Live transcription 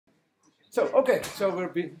So, okay, so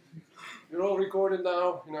we're all recorded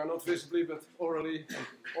now, not visibly, but orally and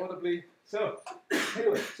audibly. So,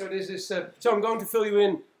 anyway, so this is, so I'm going to fill you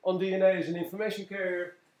in on DNA as an information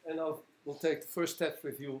carrier, and we'll take the first steps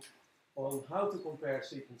with you on how to compare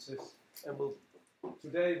sequences, and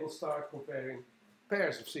today we'll start comparing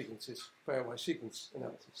pairs of sequences, pairwise sequence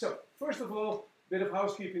analysis. So, first of all, a bit of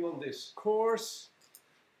housekeeping on this course.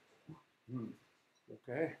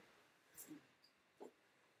 Okay.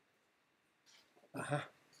 Aha.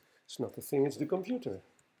 It's not the thing, it's the computer.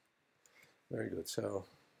 Very good. So,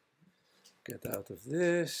 get out of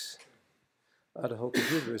this. The whole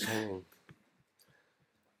computer is hanging.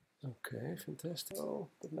 Okay, fantastic. Oh,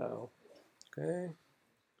 but now. Okay.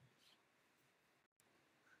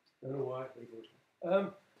 I don't know why. Very good.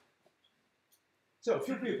 So, a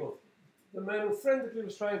few people. The man who frantically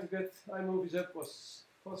was trying to get iMovies up was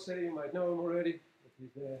Jose. You might know him already, but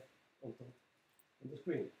he's there on the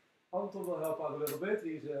screen. Anton will help out a little bit.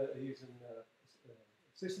 He's an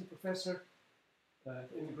assistant professor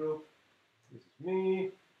in the group. This is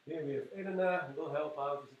me. Here we have Elena, who will help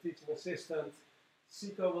out as a teaching assistant.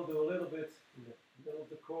 Siko will do a little bit in the middle of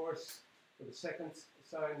the course for the second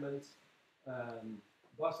assignment.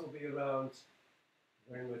 Bas will be around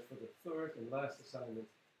very much for the third and last assignment.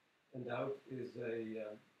 And Daud is a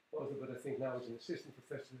postdoc, but I think now is an assistant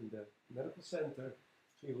professor in the medical center.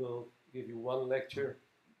 He will give you one lecture,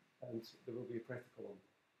 and there will be a practical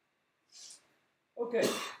on. Okay.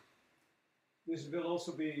 This will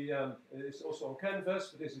also be, it's also on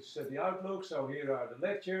Canvas, but this is the Outlook. So here are the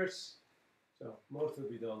lectures. So most will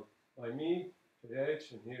be done by me,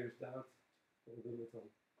 JH, and here is Daud.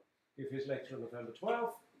 Give his lecture on November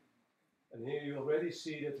 12th. And here you already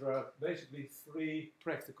see that there are basically 3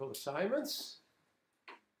 practical assignments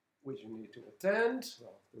which you need to attend.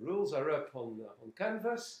 Well, the rules are up on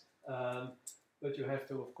Canvas, but you have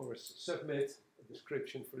to, of course, submit a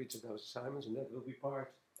description for each of those assignments, and that will be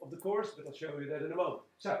part of the course, but I'll show you that in a moment.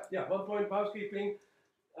 So, yeah, one point of housekeeping.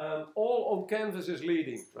 All on Canvas is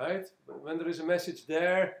leading, right? When there is a message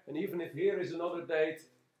there, and even if here is another date,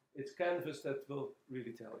 it's Canvas that will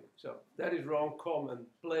really tell you. So, if that is wrong, come and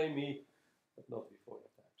blame me, but not before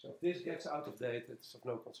that time. So, if this gets out of date, it's of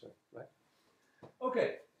no concern, right?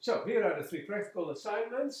 Okay, so here are the 3 practical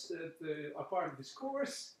assignments that are part of this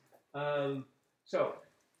course. So,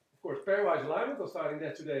 of course, pairwise alignment, I'm starting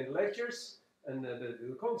that today in the lectures. And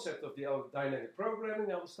the concept of the dynamic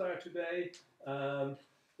programming I will start today.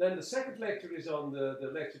 Then the second lecture is on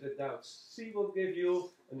the lecture that Daud C will give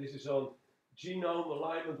you, and this is on genome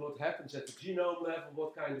alignment, what happens at the genome level,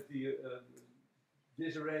 what kind of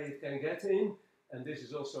disarray it can get in. And this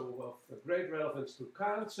is also of great relevance to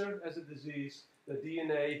cancer as a disease. The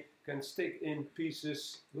DNA can stick in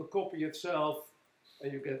pieces, will copy itself,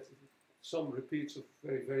 and you get some repeats of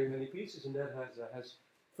very, very many pieces, and that has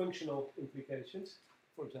functional implications,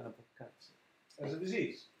 for example, cancer as a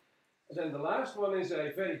disease. And then the last one is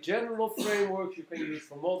a very general framework you can use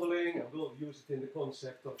for modeling, and we'll use it in the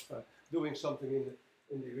concept of doing something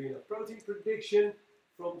in the arena of protein prediction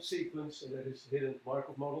from sequence, and that is hidden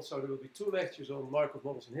Markov models. So there will be 2 lectures on Markov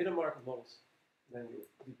models and hidden Markov models. And then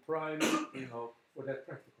you'll be primed, we hope, for that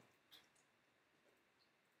practical.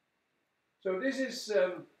 So this is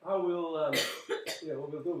how we'll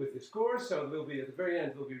what we'll do with this course. So it will be at the very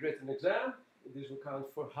end will be written exam. This will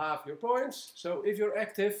count for half your points. So if you're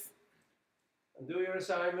active and do your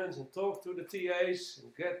assignments and talk to the TAs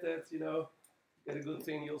and get that, get a good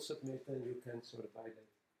thing, you'll submit, and you can sort of by that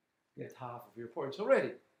get half of your points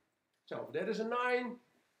already. So if that is a 9,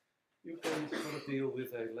 you can sort of deal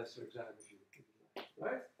with a lesser exam if you like,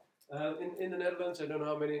 right? In the Netherlands, I don't know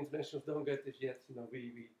how many internationals don't get this yet.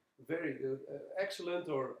 We very excellent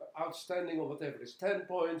or outstanding or whatever is 10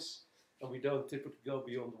 points, and we don't typically go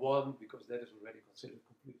beyond 1 because that is already considered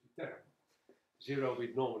completely terrible. 0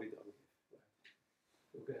 we normally don't give.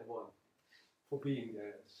 You'll get 1 for being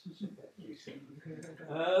there.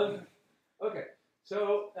 Okay,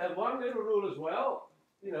 so one little rule as well.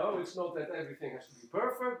 It's not that everything has to be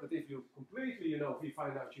perfect, but if you completely, if you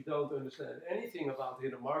find out you don't understand anything about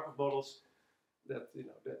hidden Markov models, that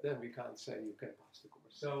then we can't say you can pass the course.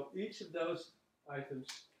 So each of those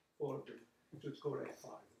items, 4 of them, should score a 5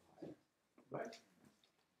 or higher, right?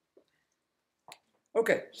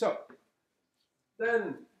 Okay, so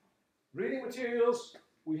then reading materials.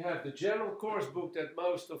 We have the general course book that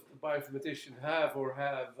most of the bioinformaticians have, or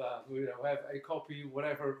have a copy,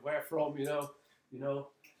 whatever, where from, These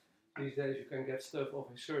days you can get stuff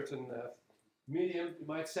of a certain medium, you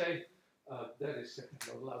might say. That is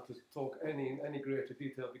not allowed to talk in any greater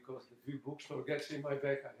detail because the Vue bookstore gets in my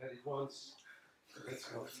bag. I had it once. That's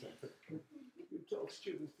not you told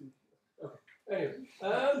students to. anyway,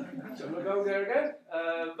 so I'm not going there again.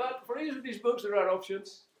 But for each of these books, there are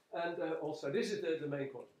options. And also, this is the main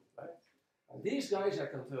course book, right? And these guys, I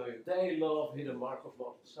can tell you, they love hidden Markov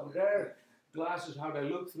models. So their glasses, how they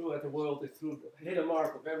look through at the world, is through the hidden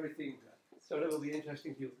Markov, everything. So that will be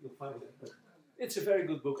interesting. You'll find it. But it's a very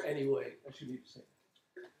good book anyway, I should need to say.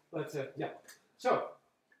 But yeah, so,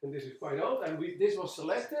 and this is quite old, and this was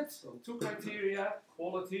selected on 2 criteria,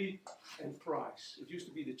 quality and price. It used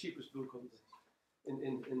to be the cheapest book on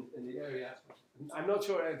in the area. I'm not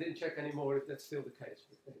sure, I didn't check anymore if that's still the case.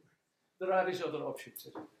 But anyway, there are these other options.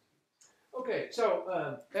 Okay,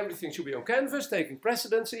 so everything should be on canvas, taking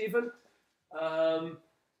precedence even.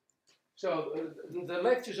 So the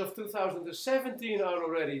lectures of 2017 are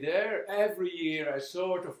already there. Every year I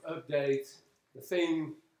sort of update the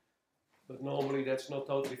thing, but normally that's not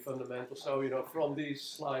totally fundamental. So, you know, from these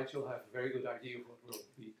slides you'll have a very good idea of what will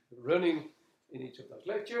be running in each of those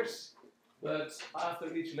lectures. But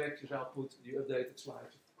after each lecture I'll put the updated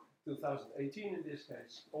slides of 2018 in this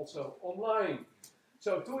case, also online.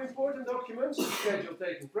 So 2 important documents, the schedule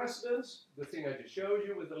taking precedence, the thing I just showed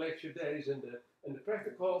you with the lecture days and the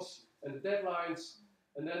practicals and the deadlines.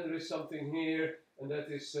 And then there is something here, and that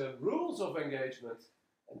is rules of engagement.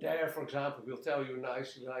 And there, for example, we'll tell you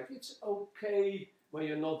nicely, like, it's okay when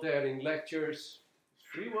you're not there in lectures. It's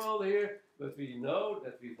free world here, but we know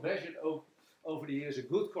that we've measured over the years a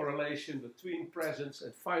good correlation between presence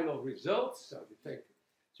and final results. So you take,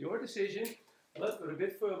 it's your decision, but we're a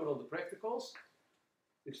bit firmer on the practicals.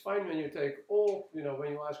 It's fine when you take all, you know,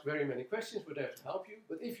 when you ask very many questions, we're there to help you.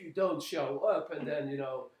 But if you don't show up and then, you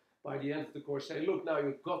know, by the end of the course say, look, now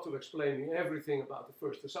you've got to explain me everything about the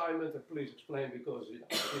first assignment, and please explain because, you know,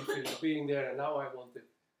 I didn't feel like being there and now I want it.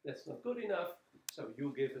 That's not good enough. So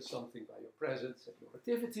you give us something by your presence and your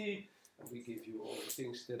activity, and we give you all the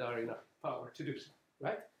things that are in our power to do so,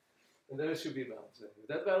 right? And there should be a balance. If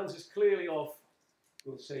that balance is clearly off,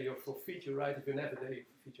 we'll say you're for feature right. If you're never there, you're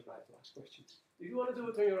for feature right to ask questions. If you want to do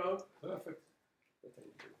it on your own, perfect. But then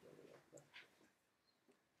you do it on your own. Right?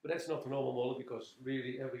 But that's not the normal model because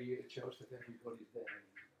really every year it shows that everybody's there.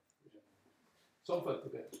 Some fun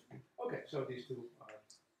together. Okay, so these 2 are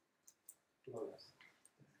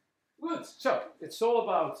good. So it's all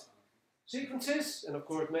about sequences, and of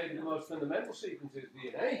course maybe the most fundamental sequence is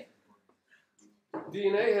DNA.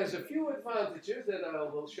 DNA has a few advantages that I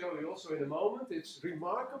will show you also in a moment. It's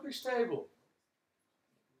remarkably stable.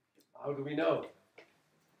 How do we know?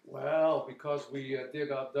 Well, because we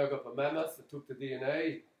dug up a mammoth, took the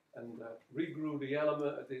DNA and regrew the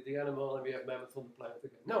animal, and we have mammoth on the planet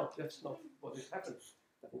again. No, that's not what has happened.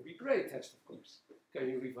 That would be a great test, of course. Can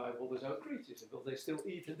you revive all those other creatures? And will they still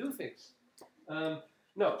eat and do things?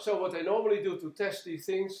 No, so what they normally do to test these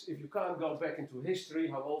things, if you can't go back into history,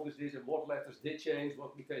 how old is this and what letters did change,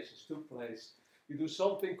 what mutations took place, you do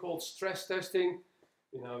something called stress testing.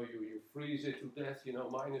 You know, you freeze it to death, you know,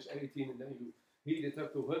 -18, and then you heat it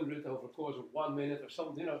up to 100 over the course of 1 minute or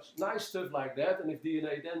something, you know, it's nice stuff like that. And if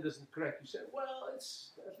DNA then doesn't crack, you say, well,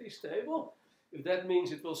 it's at least stable. If that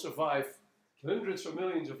means it will survive hundreds or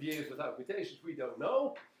millions of years without mutations, we don't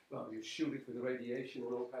know. Well, you shoot it with radiation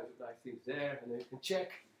and all kinds of nice things there, and then you can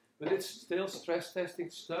check. But it's still stress testing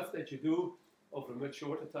stuff that you do over a much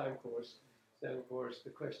shorter time course. Then, of course, the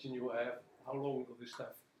question you have, how long will this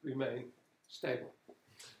stuff remain stable?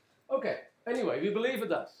 Okay, anyway, we believe it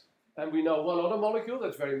does. And we know one other molecule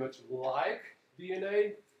that's very much like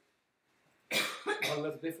DNA, one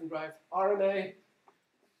letter different, right? RNA,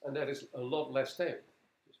 and that is a lot less stable.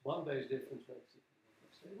 Just one base difference makes it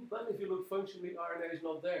less stable. But if you look functionally, RNA is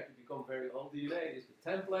not there to become very old. DNA is the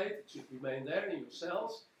template, it should remain there in your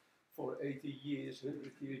cells for 80 years,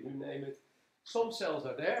 100 years, you name it. Some cells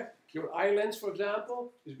are there. Your eye lens, for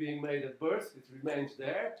example, is being made at birth. It remains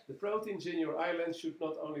there. The proteins in your eye lens should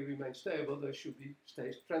not only remain stable, they should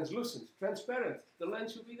stay translucent, transparent. The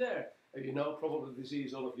lens should be there. And you know probably the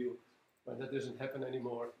disease, all of you, but that doesn't happen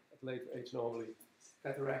anymore at later age normally.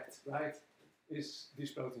 Cataract, right? Is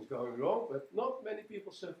these proteins going wrong? But not many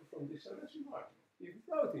people suffer from this, so that's remarkable. Even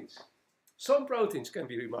proteins. Some proteins can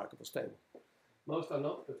be remarkably stable. Most are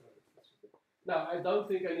not, but now, I don't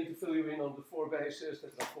think I need to fill you in on the 4 bases.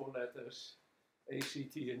 There are 4 letters, A, C,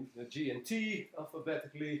 T, and G and T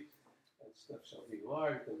alphabetically, and stuff. So here you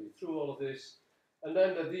are, you can read through all of this. And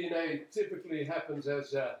then the DNA typically happens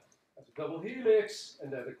as a double helix,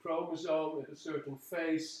 and then the chromosome at a certain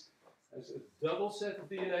phase has a double set of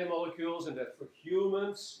DNA molecules, and that for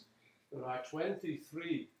humans, there are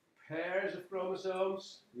 23 pairs of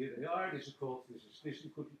chromosomes. Here they are. This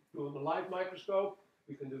you could do on a light microscope.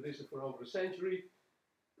 We can do this for over a century.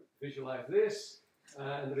 Visualize this.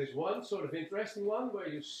 And there is one sort of interesting one where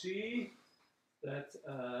you see that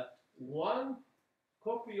one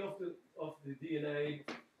copy of the DNA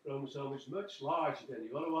chromosome is much larger than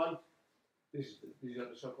the other one. These are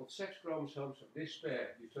the so-called sex chromosomes. So this pair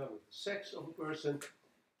determines the sex of a person.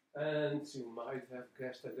 And you might have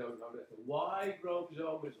guessed, I don't know, that the Y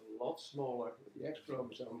chromosome is a lot smaller than the X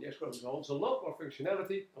chromosome. The X chromosome holds a lot more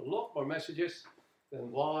functionality, a lot more messages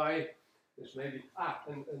than Y. There's maybe,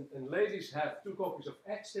 and ladies have 2 copies of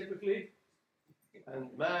X typically, and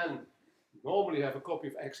men normally have a copy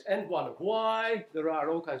of X and 1 of Y. There are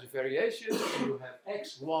all kinds of variations. You have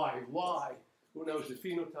X, Y, Y. Who knows the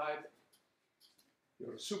phenotype?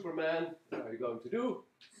 You're a Superman. What are you going to do?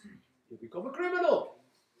 You become a criminal.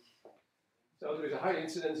 So there is a high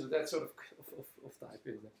incidence of that sort of type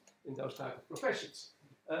in those type of professions.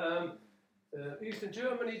 Eastern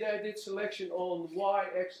Germany, they did selection on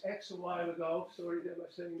YXX a while ago. Sorry, am I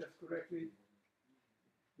saying that correctly?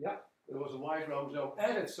 Yeah, there was a Y chromosome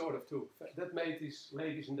added sort of too. That made these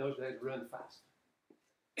ladies in those days run fast.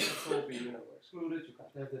 That's all being excluded. You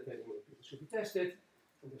can't have that anymore. People should be tested,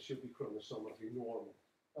 and they should be chromosomally normal.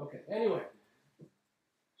 Okay, anyway.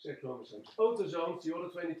 Sex chromosomes. Autosomes, the other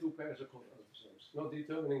 22 pairs are called autosomes. Not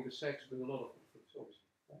determining the sex, but a lot of chromosomes.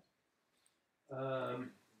 Right?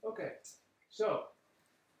 Okay, so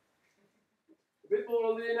a bit more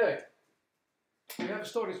on DNA. We have a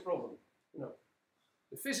storage problem. You know,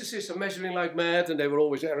 the physicists are measuring like mad, and they were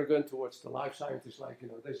always arrogant towards the life scientists. Like, you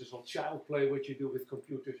know, this is all child play. What you do with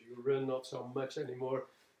computers, you run not so much anymore.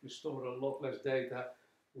 You store a lot less data.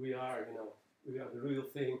 We are, you know, we are the real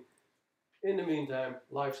thing. In the meantime,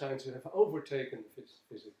 life sciences have overtaken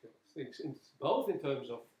physical things, both in terms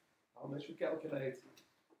of how much we calculate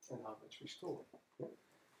and how much we store.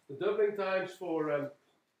 The doubling times for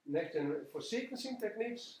sequencing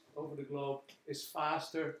techniques over the globe is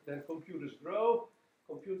faster than computers grow.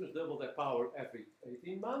 Computers double their power every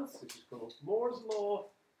 18 months. This is called Moore's law.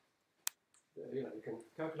 You know, you can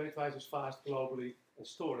calculate twice as fast globally and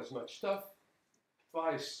store as much stuff,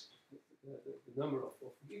 twice the number of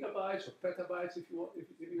gigabytes or petabytes, if you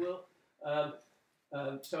will.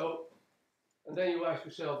 And then you ask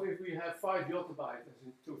yourself, if we have 5 yottabytes, as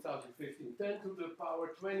in 2015, 10 to the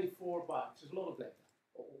power 24 bytes, is a lot of data.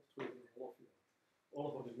 All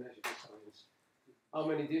of what is measured in science. How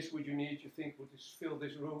many disks would you need, you think, would this fill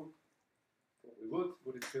this room? Probably would.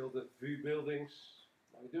 Would it fill the 3 buildings?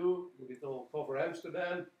 I do. Would it all cover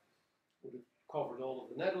Amsterdam? Would it cover all of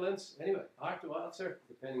the Netherlands? Anyway, hard to answer,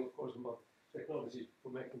 depending, of course, on what technology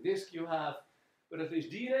for making disk you have. But at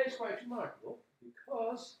least DNA is quite remarkable,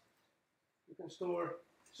 because you can store,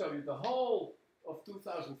 so the whole of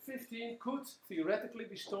 2015 could theoretically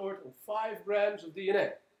be stored on 5 grams of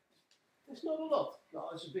DNA. It's not a lot. No,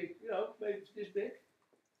 it's a big, you know, maybe it's this big.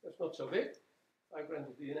 That's not so big. 5 grams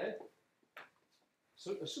of DNA.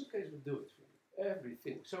 So a suitcase would do it for you.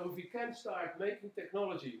 Everything. So if you can start making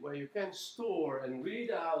technology where you can store and read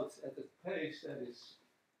out at a pace that is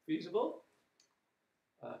feasible,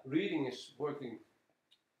 reading is working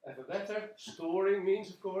ever better. Storing means,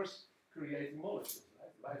 of course, creating molecules.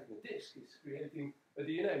 Right? Writing a disk is creating a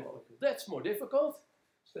DNA molecule. That's more difficult.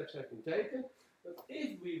 Steps have been taken. But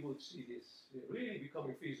if we would see this really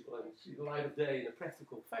becoming feasible and see the light of day in a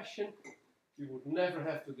practical fashion, you would never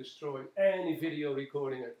have to destroy any video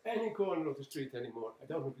recording at any corner of the street anymore. I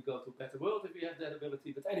don't know if we go to a better world if we have that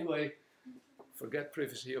ability, but anyway, forget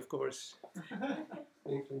privacy, of course.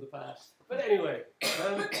 Things from the past. But anyway,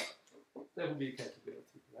 that would be a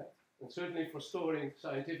capability, right? And certainly for storing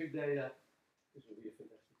scientific data, this would be a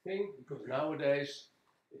fantastic thing, because nowadays,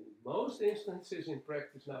 in most instances in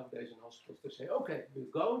practice nowadays in hospitals, they say, okay, we're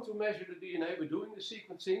going to measure the DNA, we're doing the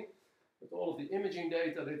sequencing, but all of the imaging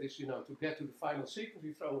data that is, you know, to get to the final sequence,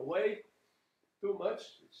 we throw away too much.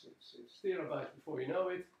 It's terabytes before you know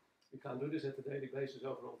it. We can't do this at a daily basis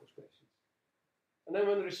over all those patients. And then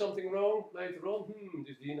when there is something wrong later on,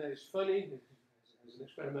 this DNA is funny, has an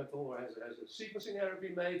experimental or has a sequencing error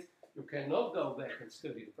been made, you cannot go back and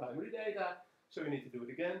study the primary data, so you need to do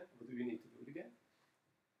it again. What do you need to do it again?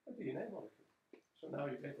 A DNA molecule. So now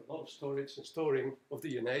you get a lot of storage and storing of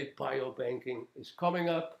DNA. Biobanking is coming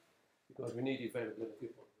up because we need the availability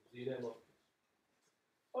of DNA molecules.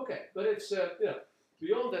 Okay, but it's, you know,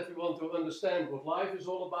 beyond that we want to understand what life is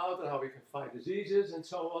all about and how we can fight diseases and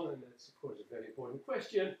so on, and that's of course a very important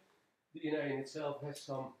question. DNA in itself has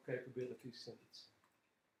some capabilities, and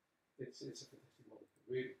it's a fantastic molecule,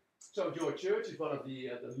 really. So George Church is one of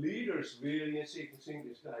the leaders really in sequencing.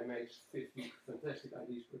 This guy makes 50 fantastic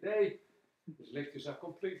IDs per day. His lectures are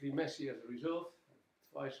completely messy as a result.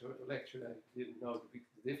 I twice heard a lecture and I didn't know the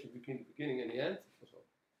difference between the beginning and the end.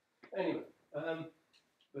 Anyway,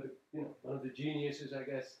 but you know, one of the geniuses, I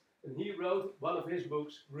guess. And he wrote one of his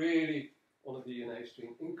books really on a DNA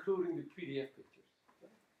string, including the PDF pictures.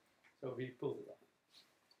 So he pulled it up.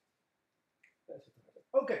 That's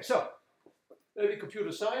it. Okay, so maybe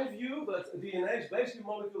computer science view, but DNA is basically a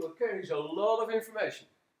molecule that carries a lot of information.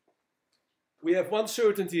 We have one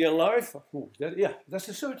certainty in life. Ooh, that's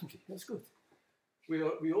a certainty. That's good.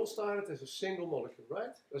 We all started as a single molecule,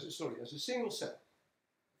 right? As a single cell.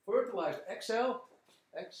 Fertilized X cell,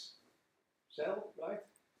 right?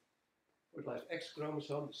 Fertilized X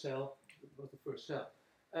chromosome, the cell, was the first cell.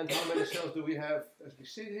 And how many cells do we have as we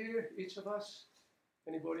sit here, each of us?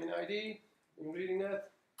 Anybody an ID? You reading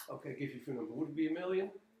that? Okay, give you a few numbers. Would it be 1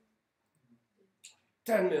 million?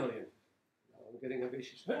 10 million. No, I'm getting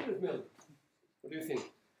ambitious. 100 million. What do you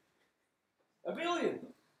think? 1 billion.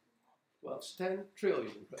 Well, it's 10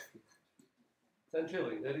 trillion. 10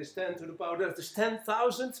 trillion. That is 10 to the power. That is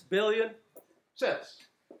 10,000 billion cells.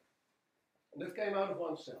 And that came out of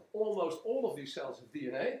one cell. Almost all of these cells have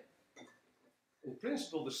DNA. In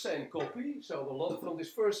principle, the same copy. So a lot from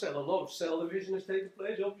this first cell, a lot of cell division has taken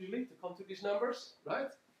place, obviously, to come to these numbers, right?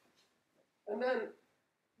 And then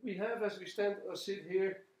we have, as we sit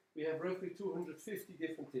here, we have roughly 250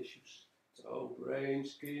 different tissues. So brain,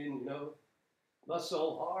 skin,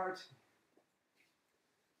 muscle, heart.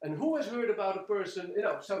 And who has heard about a person,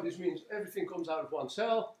 so this means everything comes out of one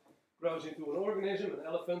cell, grows into an organism, an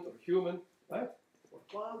elephant or a human, right? Or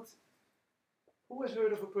a plant. Who has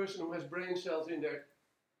heard of a person who has brain cells in their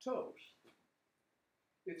toes?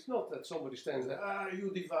 It's not that somebody stands there,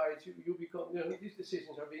 you divide, you become, these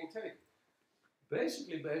decisions are being taken.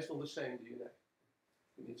 Basically based on the same DNA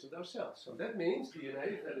in each of those cells. So that means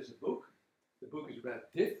DNA, that is a book. The book is read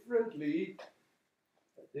differently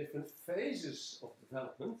at different phases of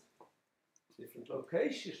development, different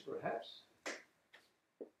locations perhaps.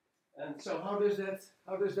 And so how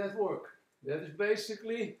does that work? That is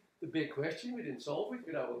basically the big question. We didn't solve it,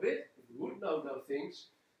 we know a bit. If we would know those things,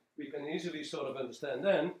 we can easily sort of understand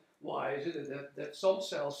then why is it that some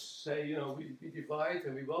cells say, we divide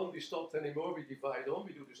and we won't be stopped anymore, we divide on,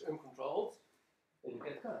 we do this uncontrolled, and you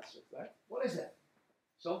get cancer, right? What is that?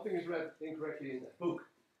 Something is read incorrectly in that book.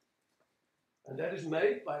 And that is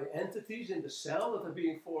made by entities in the cell that are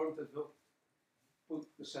being formed that will put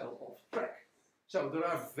the cell off track. So there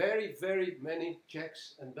are very, very many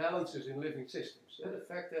checks and balances in living systems. And the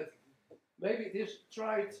fact that maybe it is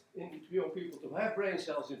tried in young people to have brain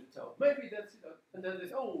cells in the toe. Maybe that's, and then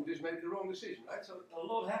it's, this may be the wrong decision, right? So a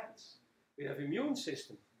lot happens. We have immune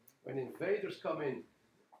system when invaders come in.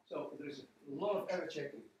 So there is a lot of error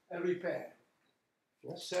checking and repair.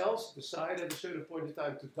 Cells decide at a certain point in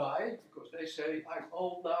time to die because they say, I'm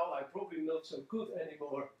old now, I'm probably not so good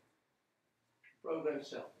anymore. Program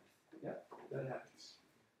cell. Yeah, that happens.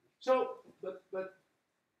 So, but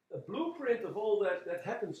a blueprint of all that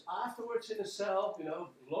happens afterwards in a cell,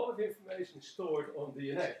 a lot of information is stored on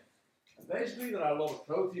DNA. And basically, there are a lot of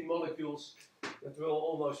protein molecules that will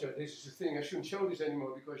almost, this is the thing, I shouldn't show this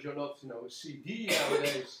anymore because you're not, a CD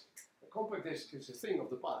nowadays. A compact disc is a thing of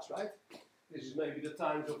the past, right? This is maybe the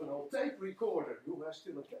times of an old tape recorder. Who has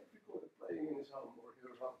still a tape recorder playing in his home or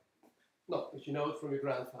her home? No, but you know it from your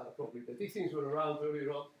grandfather probably, that these things were around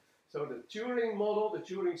earlier on. So the Turing model, the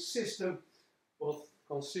Turing system, was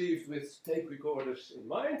conceived with tape recorders in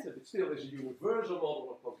mind, and it still is a universal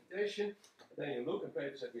model of computation. And then you look, and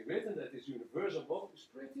papers have been written that this universal model is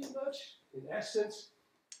pretty much, in essence,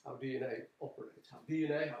 how DNA operates, how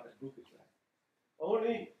that book is read.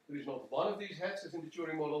 Only there is not one of these heads as in the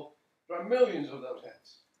Turing model. There are millions of those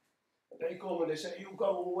heads. And they come and they say, you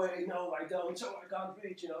go away, no I don't, so I can't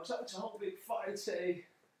read, So it's a whole big fight, say,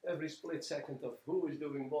 every split second of who is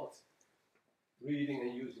doing what, reading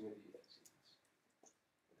and using a DNA sequence.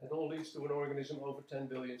 That all leads to an organism over 10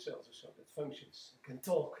 billion cells or so that functions, can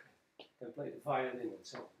talk, can play the violin and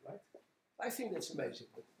so on, right? I think that's amazing,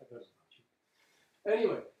 but I don't know about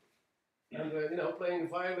you. Anyway, and playing the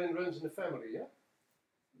violin runs in the family, yeah?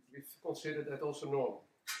 We've considered that also normal.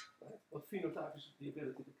 Right? What phenotype is the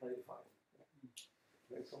ability to play the violin?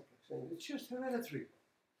 Very complex. And it's just hereditary.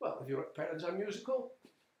 Well, if your parents are musical,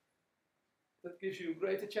 that gives you a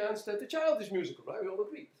greater chance that the child is musical, right? We all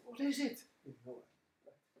agree. What is it? Right.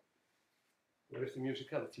 Where is the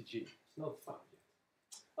musicality gene? It's not found yet.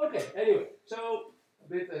 Okay, anyway, so a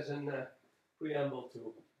bit as a preamble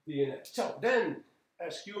to DNA. So then,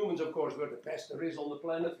 as humans, of course, we're the best there is on the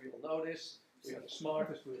planet. We all know this. We are the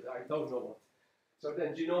smartest. I don't know what. So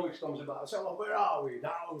then genomics comes about. So where are we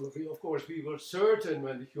now? Of course, we were certain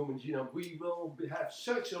when the human genome, we will have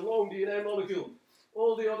such a long DNA molecule.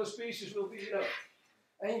 All the other species will be,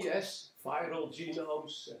 And yes, viral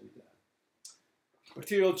genomes and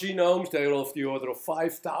Bacterial genomes, they're of the order of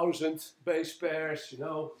 5,000 base pairs, you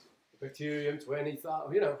know, bacterium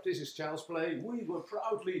 20,000, you know, this is child's play. We were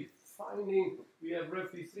proudly finding we have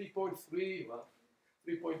roughly 3.3, well,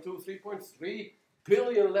 3.2, 3.3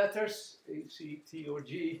 billion letters, A, C, T, or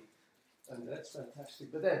G, and that's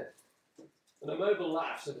fantastic. But then, an amoeba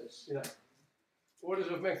laughs at us, you know, orders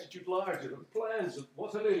of magnitude larger, the plants of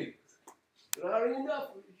water lily. There are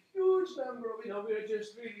enough, huge number of, you know, we're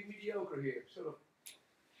just really mediocre here, sort of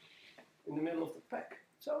in the middle of the pack.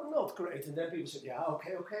 So not great. And then people said, yeah,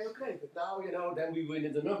 okay. But now, you know, then we win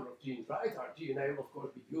in the number of genes, right? Our DNA will, of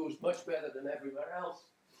course, be used much better than everywhere else.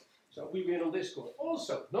 So we win on this score.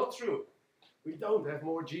 Also, not true. We don't have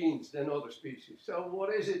more genes than other species. So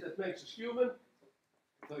what is it that makes us human?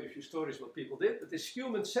 I'll tell you a few stories what people did. But this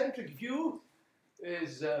human-centric view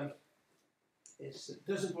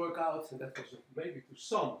doesn't work out. And that was maybe to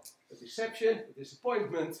some a deception, a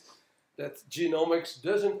disappointment, that genomics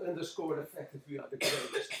doesn't underscore the fact that we are the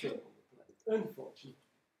greatest thing on the planet, unfortunately.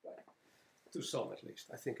 Right. To some at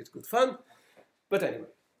least. I think it's good fun. But anyway,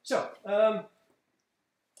 so,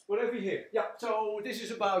 what have we here? Yeah, so this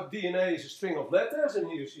is about DNA is a string of letters, and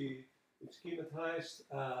here you see it's schematized.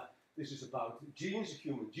 This is about genes, a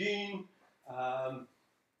human gene.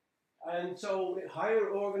 And so higher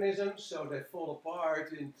organisms, so they fall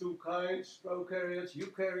apart in two kinds, prokaryotes,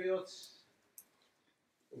 eukaryotes.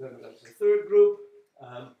 And then there's a third group,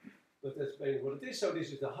 but that's basically what it is. So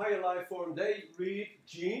this is the higher life form. They read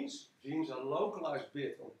genes. Genes are localized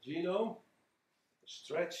bit of the genome. A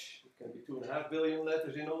stretch, it can be 2.5 billion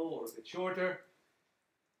letters in all, or a bit shorter.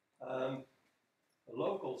 A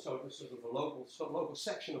local, so sort of a local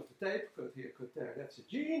section of the tape, cut here, cut there, that's a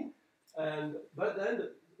gene. But then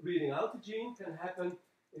the reading out the gene can happen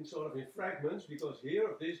in sort of in fragments, because here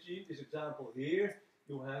of this gene, this example here,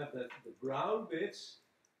 you have that the brown bits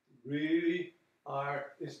really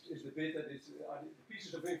is the bit that is the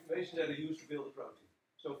pieces of information that are used to build a protein.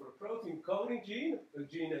 So for a protein coding gene, a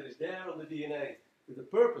gene that is there on the DNA with the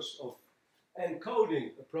purpose of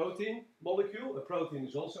encoding a protein molecule. A protein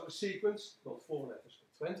is also a sequence, not 4 letters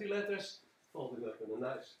but 20 letters, folded up in a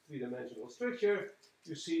nice three-dimensional structure.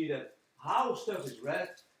 You see that how stuff is read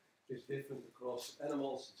is different across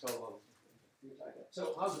animals and so on. Things like that.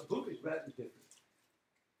 So how the book is read is different.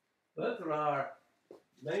 But there are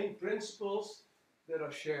main principles that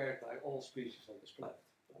are shared by all species on this planet.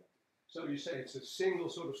 Right? So you say it's a single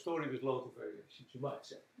sort of story with local variations, you might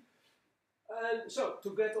say. And so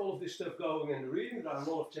to get all of this stuff going in the reading, there are a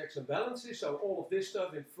lot of checks and balances. So all of this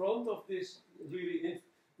stuff in front of this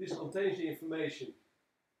this contains the information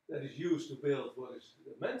that is used to build what is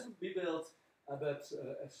meant to be built, but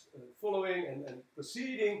following and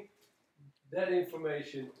preceding that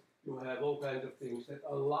information, you have all kinds of things that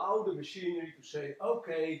allow the machinery to say,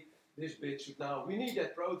 okay, this bit should now, we need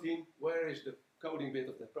that protein, where is the coding bit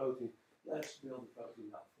of that protein? Let's build the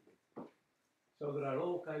protein now for it. So there are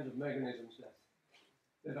all kinds of mechanisms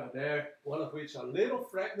that are there, one of which are little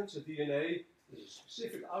fragments of DNA. There's a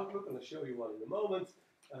specific outlook, and I'll show you one in a moment,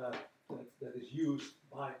 that is used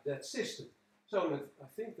by that system. So I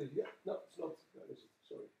think that, yeah, no, it's not, where is it?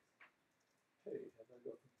 Sorry. Hey, have I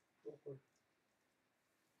got the proper?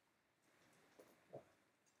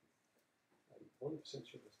 I'm 100%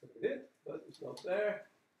 sure that's going to be it, but it's not there.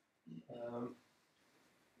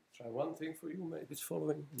 Try one thing for you, maybe it's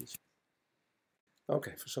following.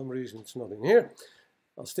 Okay, for some reason it's not in here.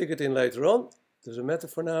 I'll stick it in later on. Doesn't matter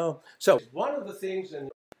for now. So, one of the things, and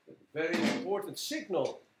a very important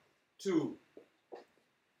signal to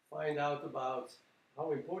find out about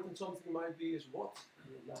how important something might be is what?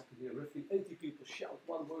 Now to hear roughly 80 people shout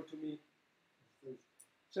one word to me.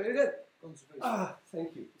 Say it again. Conservation. Ah,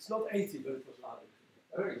 thank you. It's not 80, but it was louder.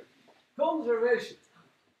 Very good. Conservation.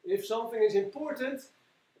 If something is important,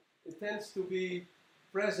 it tends to be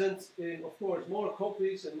present in, of course, more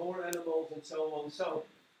copies and more animals and so on. So,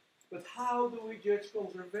 but how do we judge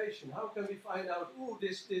conservation? How can we find out, oh,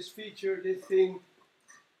 this feature, this thing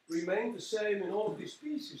remain the same in all of these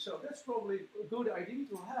species? So that's probably a good idea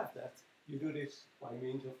to have that. You do this by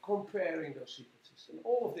means of comparing those sequences. And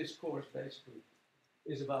all of this course basically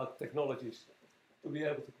is about technologies to be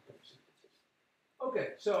able to compare sequences. Okay,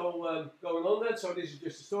 so going on then. So this is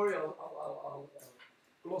just a story. I'll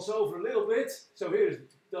gloss over a little bit. So here's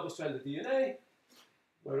double-stranded DNA,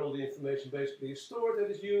 where all the information basically is stored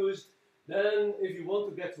that is used. Then, if you want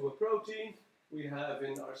to get to a protein, we have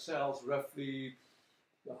in our cells roughly,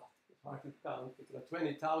 well, it's hard to count, but there are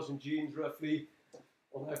 20,000 genes roughly.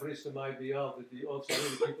 On average, there might be other. The odds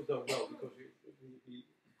really people don't know because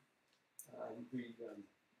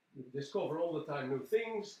we discover all the time new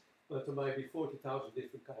things, but there might be 40,000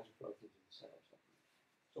 different kinds of proteins in the cells.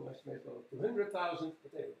 Some estimate go up to 100,000,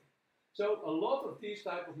 but anyway. So a lot of these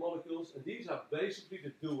type of molecules, and these are basically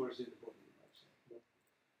the doers in the body.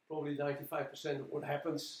 Probably 95% of what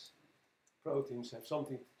happens, proteins have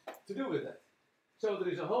something to do with that. So there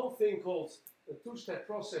is a whole thing called a two-step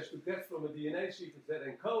process to get from a DNA sequence that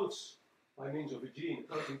encodes, by means of a gene,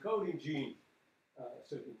 a protein coding gene,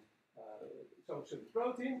 certain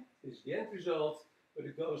protein. This is the end result, but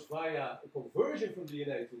it goes via a conversion from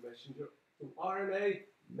DNA to messenger to RNA,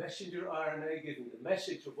 messenger RNA giving the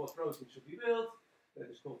message of what protein should be built. That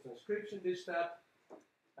is called transcription, this step.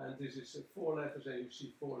 And this is 4 letters, and you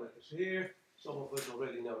see 4 letters here. Some of us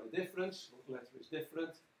already know the difference. What letter is different?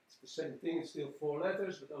 It's the same thing, it's still 4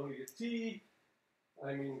 letters, but only a T,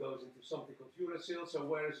 goes into something called uracil. So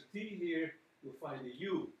whereas a T here, you'll find a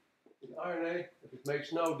U in RNA, but it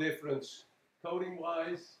makes no difference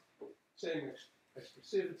coding-wise. Same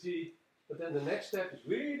expressivity. But then the next step is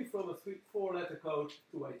really from a 4-letter code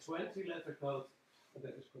to a 20-letter code, and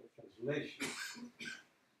that is called translation.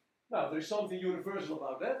 Now, there is something universal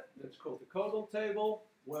about that. That's called the codon table,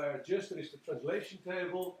 where just there is the translation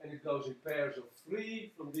table, and it goes in pairs of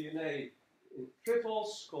 3 from DNA in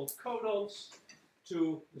triples, called codons,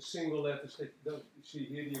 to the single letters that you see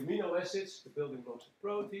here, the amino acids, the building blocks of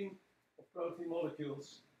protein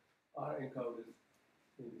molecules, are encoded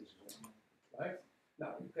in this way, right?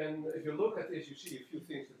 Now, you can, if you look at this, you see a few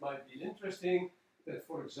things that might be interesting. That,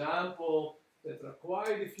 for example, that there are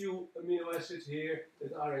quite a few amino acids here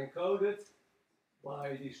that are encoded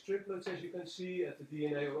by these triplets, as you can see, at the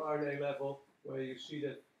DNA or RNA level, where you see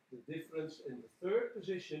that the difference in the 3rd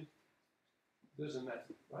position doesn't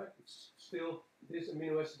matter, right? It's still this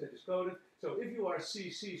amino acid that is coded. So if you are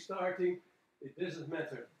CC starting, it doesn't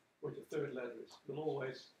matter what your 3rd letter is. You'll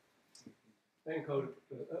always encode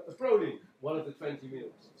a protein, one of the 20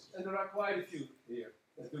 amino acids. And there are quite a few here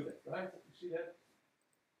that do that, right? You see that?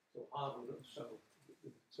 So half of them.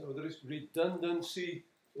 So there is redundancy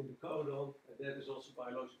in the codon, and that is also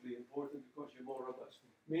biologically important because you're more robust.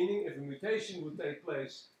 Meaning, if a mutation would take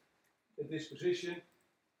place at this position,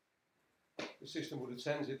 the system wouldn't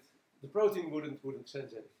sense it. The protein wouldn't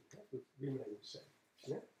sense anything. It would remain the same.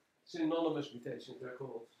 Yeah? Synonymous mutations, they're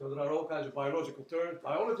called. So there are all kinds of biological terms.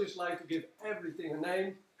 Biologists like to give everything a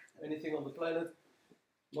name, anything on the planet.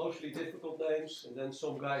 Mostly difficult names, and then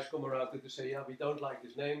some guys come around to say, yeah, we don't like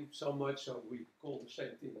this name so much, so we call the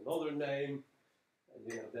same thing another name, and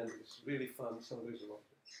then it's really fun, so there's a lot of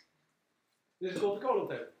this. This is called the codon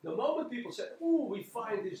table. The moment people say, oh, we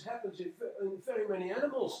find this happens in very many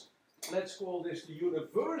animals, let's call this the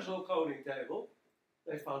universal coding table,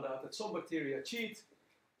 they found out that some bacteria cheat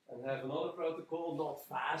and have another protocol, not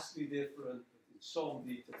vastly different, but in some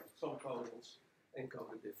detail, some codons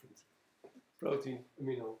encode different protein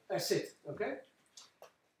amino acid, okay?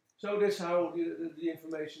 So that's how the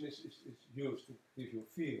information is used to give you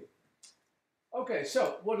a feel. Okay,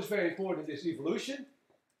 so what is very important is evolution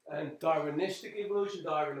and Darwinistic evolution.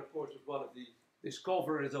 Darwin, of course, was one of the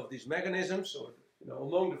discoverers of these mechanisms, or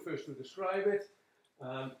among the first to describe it.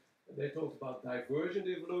 They talked about divergent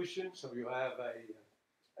evolution, so you have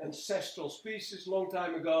a ancestral species long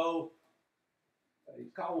time ago, a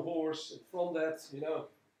cow horse, and from that,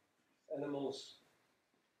 animals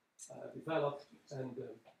developed, and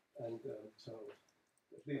so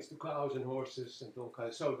it leads to cows and horses and all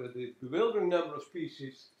kinds. So the bewildering number of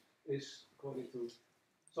species is, according to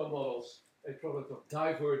some models, a product of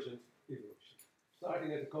divergent evolution,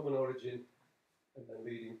 starting at a common origin and then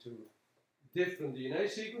leading to different DNA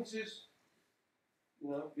sequences,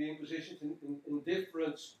 being positioned in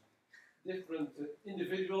different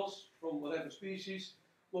individuals from whatever species.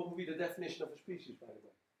 What would be the definition of a species, by the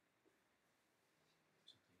way?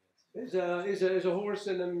 Is a horse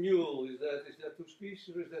and a mule, is that 2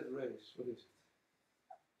 species, or is that a race? What is it?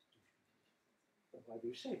 Why do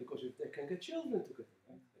you say? Because if they can get children together,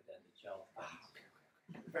 right? But then the child.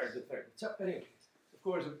 Okay. Very good, very good. So anyway, of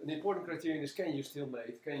course, an important criterion is, can you still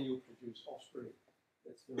mate? Can you produce offspring?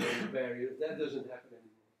 That's the main barrier. If that doesn't happen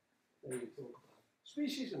anymore, then you talk about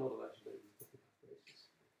species, and otherwise maybe you talk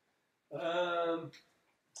about races.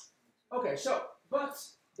 Okay, so, but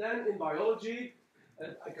then in biology,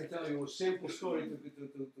 and I can tell you a simple story to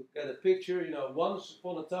get a picture. Once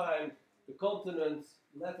upon a time, the continent,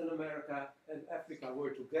 Latin America and Africa were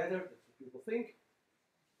together. That's what people think.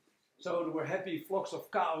 So there were happy flocks of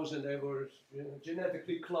cows, and they were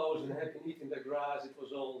genetically close and happy eating the grass. It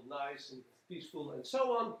was all nice and peaceful and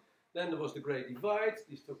so on. Then there was the Great Divide.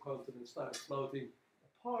 These 2 continents started floating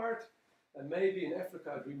apart. And maybe in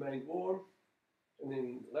Africa it remained warm. And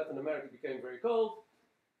in Latin America it became very cold,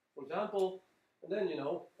 for example. And then,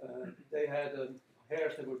 they had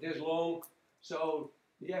hairs that were this long. So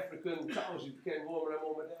the African cows became warmer and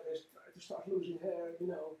warmer, then they tried to start losing hair, you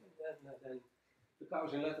know, and then the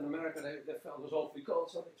cows in Latin America, they felt it was awfully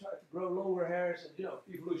cold, so they tried to grow longer hairs, and you know,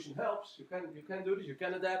 evolution helps, you can do this, you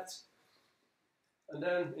can adapt. And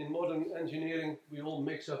then in modern engineering, we all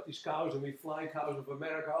mix up these cows and we fly cows of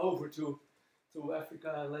America over to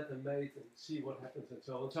Africa and let them mate and see what happens and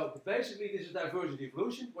so on. So basically this is divergent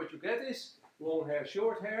evolution. What you get is long hair,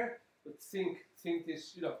 short hair, but think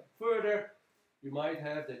this, you know, further. You might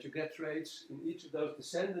have that you get traits in each of those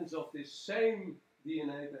descendants of this same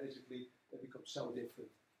DNA basically that become so different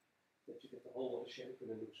that you get a whole other shape in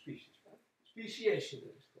a new species. Right? Speciation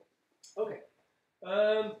that is called. Okay.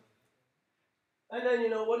 And then you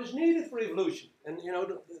know what is needed for evolution. And you know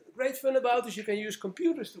the great fun about this, you can use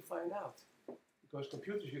computers to find out. Because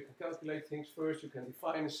computers, you can calculate things first, you can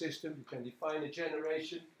define a system, you can define a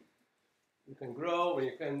generation, you can grow, and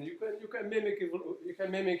you can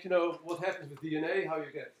mimic you know what happens with DNA, how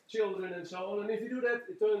you get children and so on. And if you do that,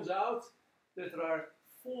 it turns out that there are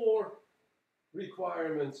 4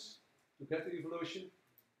 requirements to get the evolution.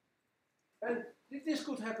 And this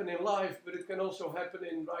could happen in life, but it can also happen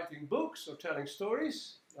in writing books or telling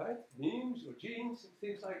stories, right? Memes or genes and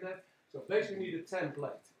things like that. So basically you need a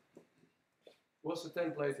template. What's the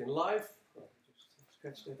template in life? Well, just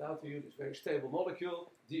sketch that out to you. This very stable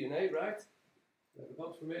molecule, DNA, right? Whatever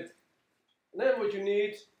comes from it. And then what you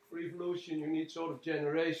need for evolution, you need sort of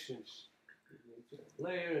generations. You need a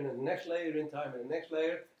layer and then the next layer in time and the next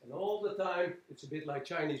layer. And all the time, it's a bit like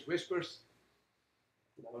Chinese whispers.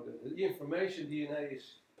 You know, the information DNA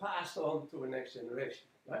is passed on to a next generation,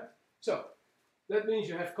 right? So, that means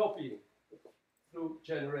you have copying through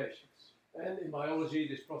generations. And in biology,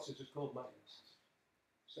 this process is called meiosis,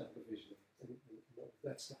 cell division, and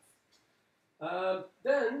that stuff.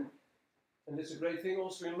 Then, and it's a great thing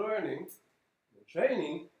also in learning, in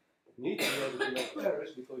training, you need to be able to make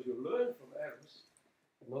errors because you learn from errors,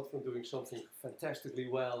 and not from doing something fantastically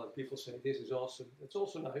well and people say, this is awesome. It's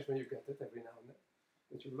also nice when you get it every now and then.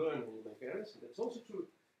 But you learn when you make errors, and that's also true.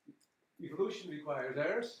 Evolution requires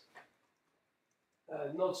errors.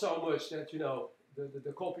 Not so much that, you know,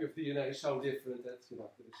 the copy of DNA is so different that, you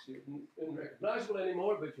know, it's unrecognizable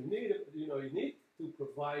anymore, but you need, you know, you need to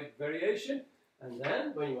provide variation, and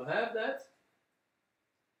then when you have that,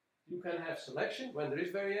 you can have selection when there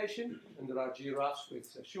is variation, and there are giraffes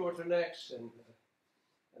with shorter necks, and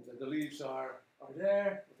the leaves are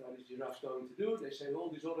there. What are these giraffes going to do? They say all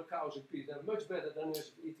these other cows and pigs are much better than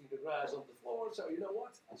us eating the grass on the floor, so you know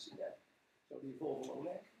what? I see that. So they evolve a long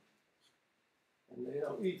neck. And they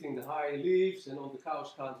are eating the high leaves, and all the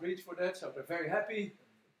cows can't reach for that, so they're very happy,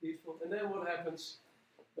 peaceful. And then what happens?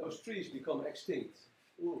 Those trees become extinct.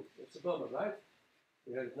 Ooh, that's a bummer, right?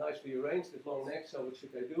 We had it nicely arranged, this long neck, so what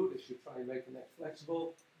should they do? They should try and make the neck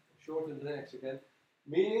flexible, shorten the necks again.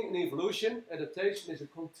 Meaning in evolution, adaptation is a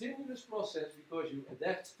continuous process because you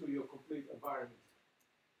adapt to your complete environment.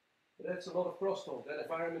 But that's a lot of crosstalk. That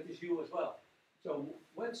environment is you as well. So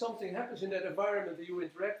when something happens in that environment and you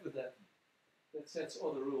interact with that sets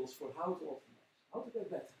other rules for how to optimize, how to get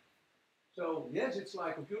better. So yes, it's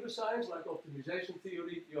like computer science, like optimization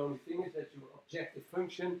theory. The only thing is that your objective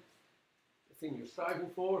function, the thing you're striving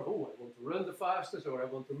for, oh, I want to run the fastest, or I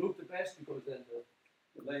want to look the best because then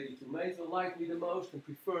the lady to mate will like me the most and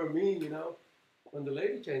prefer me, you know. When the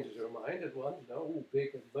lady changes her mind at one, you know, oh,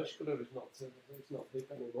 big and muscular is not, it's not big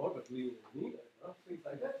anymore, but lean and mean, you know, things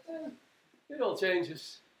like that, then it all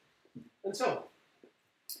changes, and so on.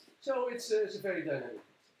 So it's a very dynamic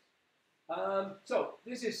process. So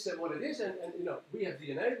this is what it is, and you know, we have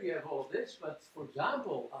DNA, we have all of this, but for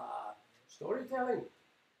example, storytelling.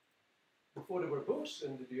 Before there were books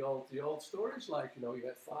and the old stories, like, you know, you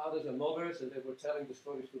had fathers and mothers and they were telling the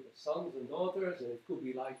stories to their sons and daughters, and it could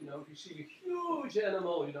be like, you know, if you see a huge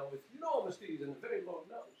animal, you know, with enormous teeth and a very long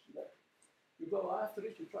nose, you know, you go after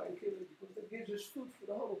it, you try and kill it because that gives us food for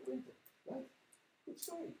the whole of winter, right? Good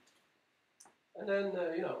story. And then,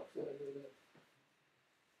 you know,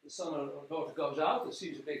 the son or daughter goes out and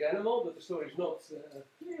sees a big animal, but the story is not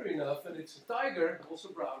clear enough, and it's a tiger,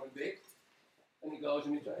 also brown and big. And he goes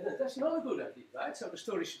and he tries, and that's not a good idea, right? So the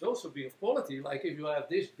story should also be of quality. Like if you have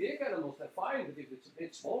this big animals, they're fine, but if it's a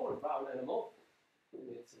bit smaller brown animal, and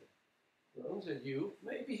it runs at you,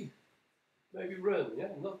 maybe run, yeah?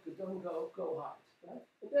 Don't go hard, right?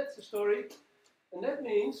 And that's the story. And that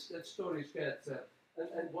means that stories get,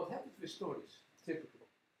 and what happens with stories, typically,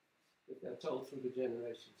 if they're told through the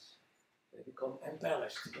generations, they become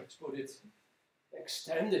embellished, let's put it,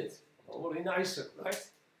 extended, already nicer, right?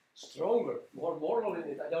 Stronger, more moral in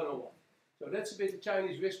it, I don't know what. So that's a bit the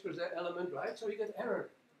Chinese whispers element, right? So you get error.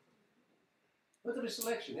 But there is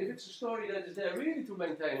selection. If it's a story that is there really to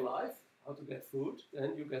maintain life, how to get food,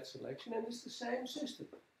 then you get selection, and it's the same system.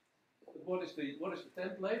 But what is the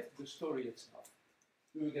template? The story itself.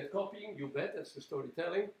 Do you get copying? You bet, that's the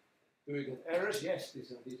storytelling. Do you get errors? Yes,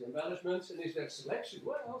 these are these embellishments. And is there selection?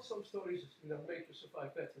 Well, some stories make you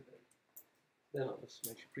survive better than others,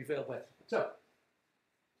 make you prevail better. So,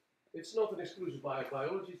 it's not an exclusive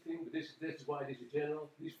biology thing, but this is why this is general.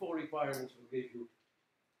 These 4 requirements will give you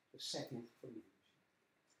a setting for evolution.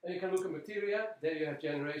 And you can look at materia. There you have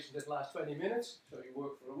generation that lasts 20 minutes. So you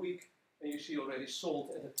work for a week, and you see already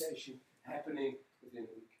salt adaptation happening within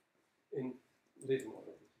a week in living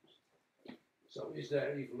organisms. So is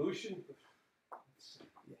there evolution?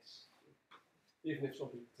 Yes. Even if some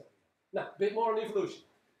people tell you. Now, a bit more on evolution.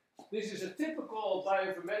 This is a typical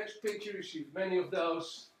bioinformatics picture. You see many of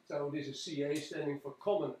those. So this is CA standing for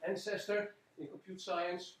Common Ancestor in computer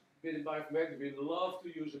science. A bit in bioinformatics, we love to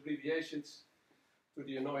use abbreviations to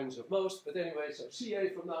the annoyance of most. But anyway, so CA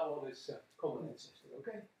from now on is Common Ancestor,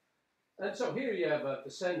 okay? And so here you have a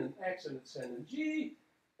descendant X and a descendant G.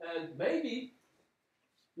 And maybe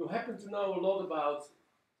you happen to know a lot about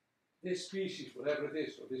this species, whatever it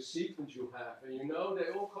is, or this sequence you have. And you know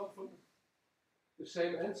they all come from the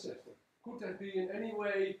same ancestor. Could that be in any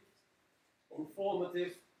way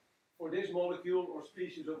informative for this molecule or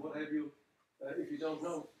species or what have you, if you don't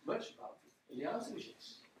know much about it? And the answer is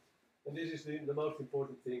yes. And this is the most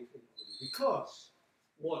important thing, because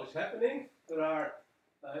what is happening, there are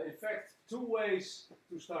in fact 2 ways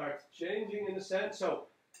to start changing in a sense. So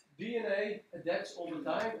DNA adapts all the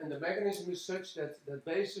time, and the mechanism is such that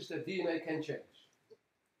basis that DNA can change.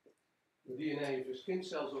 The DNA of your skin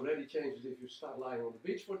cells already changes if you start lying on the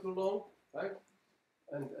beach for too long, right?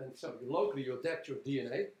 And so locally you adapt your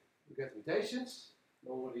DNA. You get mutations.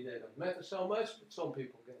 Normally they don't matter so much, but some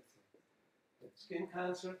people get skin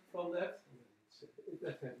cancer from that.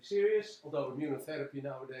 That can be serious, although immunotherapy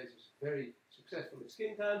nowadays is very successful in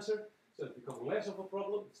skin cancer, so it's becoming less of a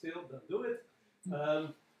problem, but still, don't do it.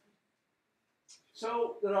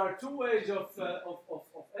 So there are 2 ways of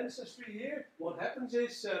ancestry here. What happens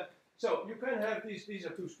is, so you can have these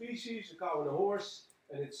are 2 species, a cow and a horse,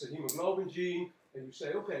 and it's a hemoglobin gene, and you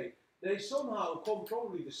say, okay, they somehow come,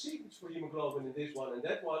 probably the sequence for hemoglobin in this one and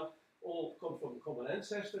that one, all come from the common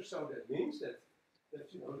ancestor, so that means that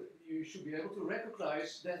you should be able to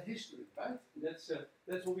recognize that history, right? That's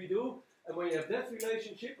what we do. And when you have that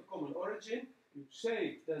relationship, a common origin, you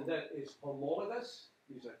say then that is homologous.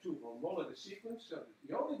 These are 2 homologous sequences. So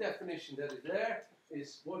the only definition that is there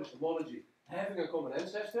is what is homology? Having a common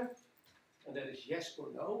ancestor, and that is yes or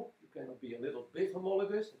no. You cannot be a little bit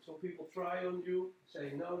homologous. And some people try on you,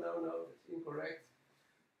 saying no, that's incorrect.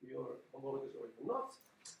 You're homologous or you're not.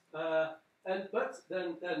 But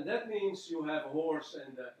then that means you have a horse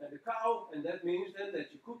and a cow, and that means then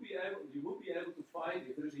that you would be able to find,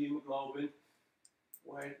 if there is hemoglobin,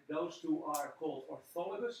 where those 2 are called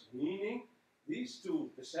orthologous, meaning these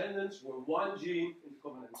 2 descendants were 1 gene in the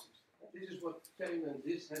common ancestor. This is what came, and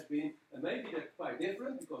this has been, and maybe they're quite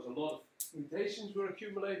different because a lot of mutations were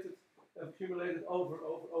accumulated over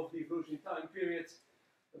the evolutionary time period,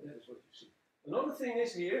 but that is what you see. Another thing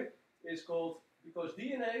is here is called, because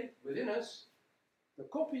DNA within us, the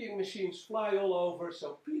copying machines fly all over,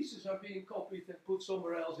 so pieces are being copied and put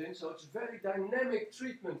somewhere else in, so it's very dynamic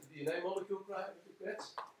treatment the DNA molecule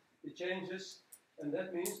gets. It changes, and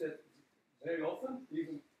that means that very often,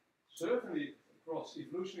 even certainly across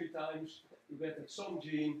evolutionary times, you get that some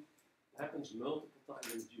gene happens multiple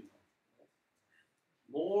times in the genome.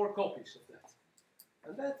 More copies of that.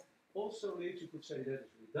 And that also leads, you could say that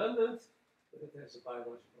is redundant, but it has a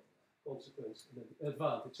biological consequence and an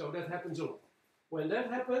advantage. So that happens a lot. When that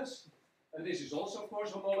happens, and this is also of course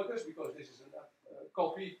homologous, because this is a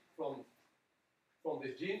copy from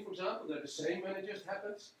this gene, for example, they're the same when it just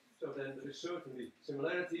happens, so then there is certainly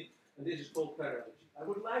similarity, and this is called paralogy. I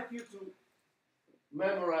would like you to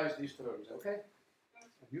memorize these terms, okay?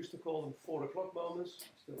 I used to call them 4 o'clock moments, I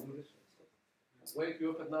still do this. I wake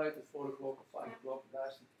you up at night at 4 o'clock or 5 o'clock,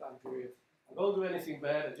 that's the time period. I won't do anything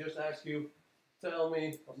bad, I just ask you, tell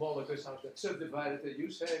me, homologous, how's that subdivided that you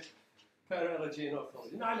say, paralogy and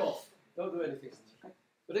orthology. No, I'm off. Don't do anything else. Okay?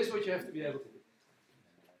 But this is what you have to be able to do.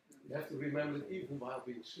 You have to remember it even while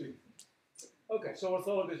being asleep. Okay, so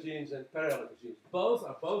orthologous genes and paralogous genes. Both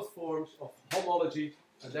are both forms of homology,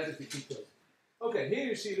 and that is the key term. Okay, here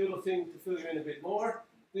you see a little thing to fill you in a bit more.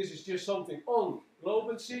 This is just something on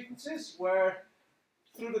globin sequences, where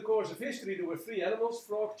through the course of history there were 3 animals,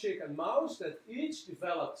 frog, chick, and mouse, that each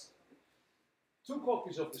developed 2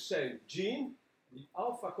 copies of the same gene, the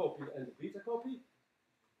alpha copy and the beta copy,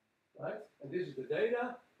 right? And this is the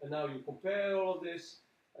data. And now you compare all of this,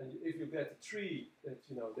 and if you get a tree that,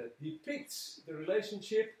 that depicts the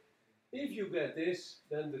relationship, if you get this,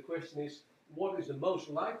 then the question is, what is the most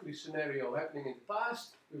likely scenario happening in the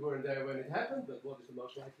past? We weren't there when it happened, but what is the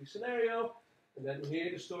most likely scenario? And then here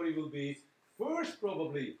the story will be, first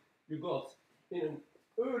probably you got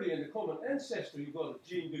early in the common ancestor, you got a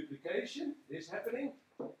gene duplication, this happening,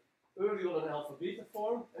 early on an alpha-beta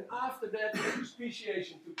form, and after that the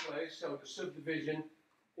speciation took place, so the subdivision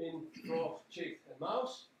in frog, chick, and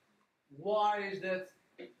mouse. Why is that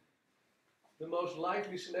the most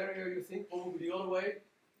likely scenario, you think? What would be the other way?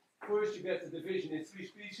 First you get the division in 3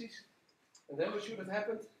 species, and then what should have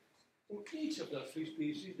happened? In each of those 3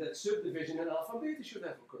 species, that subdivision in alpha and beta should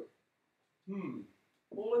have occurred.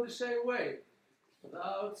 All in the same way,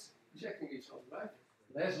 without checking each other, right?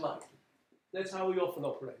 Less likely. That's how we often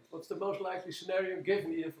operate. What's the most likely scenario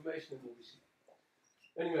given the information and what we see?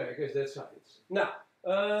 Anyway, I guess that's science. Now,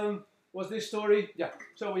 what's this story? Yeah,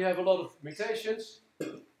 so we have a lot of mutations.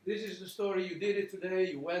 This is the story. You did it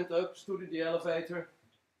today. You went up, stood in the elevator,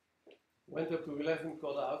 went up to 11,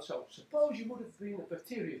 got out. So suppose you would have been a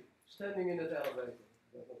bacterium standing in that elevator.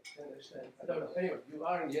 I don't know. Anyway, you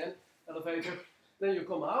are in the elevator. Then you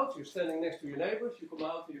come out. You're standing next to your neighbors. You come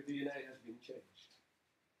out and your DNA has been changed.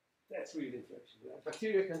 That's really interesting.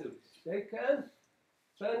 Bacteria can do this. They can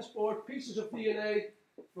transport pieces of DNA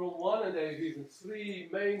from one, and they have even 3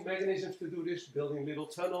 main mechanisms to do this, building little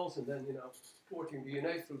tunnels and then, porting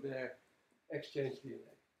DNA through their exchange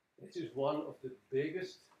DNA. This is one of the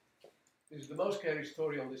biggest, this is the most scary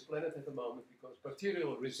story on this planet at the moment, because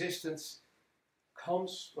bacterial resistance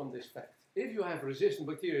comes from this fact. If you have resistant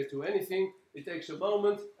bacteria to anything, it takes a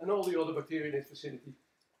moment, and all the other bacteria in its vicinity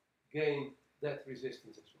gain that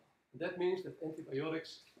resistance as well. And that means that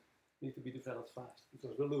antibiotics need to be developed fast,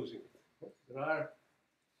 because we're losing it. There are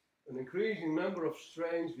an increasing number of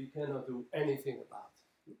strains we cannot do anything about.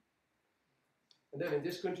 And then in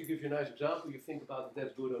this country, give you a nice example, you think about if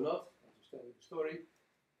that's good or not. I'll just tell you the story.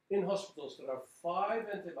 In hospitals, there are 5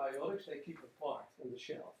 antibiotics they keep apart on the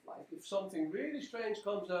shelf. Like if something really strange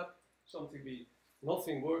comes up,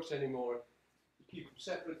 nothing works anymore, we keep them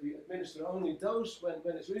separate. We administer only those when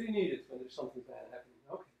it's really needed, when there's something bad happening.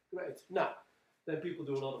 Okay, great. Now, then people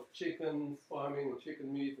do a lot of chicken farming and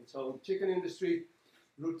chicken meat and so on. The chicken industry,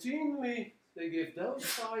 routinely, they give those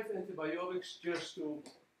 5 antibiotics just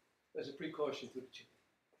as a precaution to the chicken.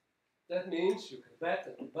 That means you can bet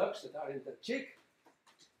that the bugs that are in the chick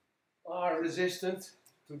are resistant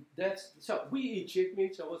to that. So we eat chick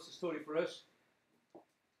meat, so what's the story for us?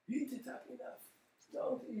 Heat it up enough.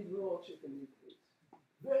 Don't eat raw chicken meat. It's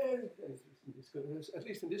very dangerous in this country, at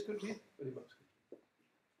least in this country, but in most countries.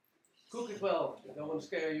 Cook it well. I don't want to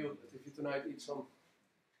scare you, but if you tonight eat some.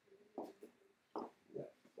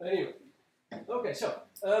 Yeah. Anyway. Okay, so,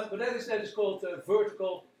 but that is called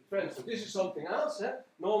vertical transfer. This is something else.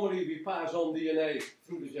 Normally we pass on DNA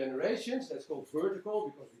through the generations. That's called vertical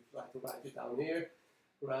because we try to write it down here.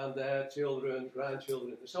 Granddad, children,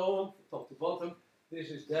 grandchildren, and so on, from top to bottom. This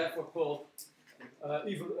is therefore called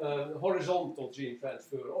horizontal gene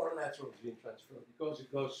transfer or lateral gene transfer because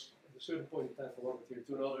it goes at a certain point in time from one material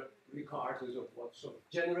to another, regardless of what sort of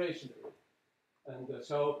generation they're in. And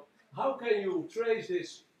so, how can you trace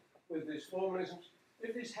this with these formalisms?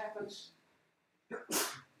 If this happens,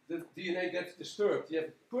 the DNA gets disturbed. You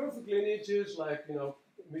have perfect lineages, like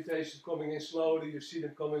mutations coming in slowly. You see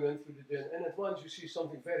them coming in through the gen, and at once you see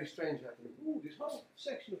something very strange happening. Ooh, this whole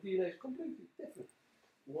section of DNA is completely different.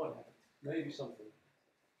 What happened? Maybe something.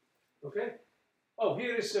 Okay. Oh,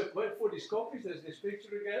 here is for these copies. There's this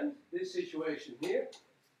picture again. This situation here.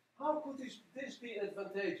 How could this be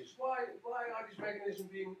advantageous? Why are these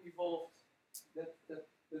mechanisms being evolved that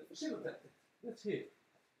facilitate that? That's here.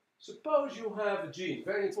 Suppose you have a gene,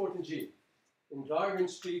 very important gene. In Darwin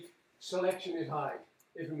speak, selection is high.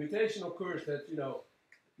 If a mutation occurs that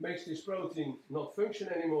makes this protein not function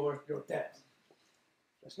anymore, you're dead.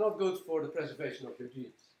 That's not good for the preservation of your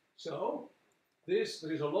genes. So there is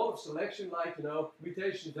a lot of selection, like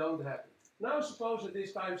mutations don't happen. Now suppose at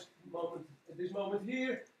this moment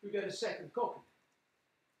here, you get a second copy.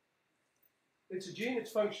 It's a gene,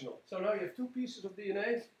 it's functional. So now you have 2 pieces of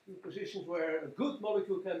DNA, 2 positions where a good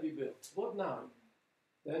molecule can be built. What now?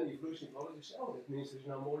 Then evolutionists say, oh, that means there's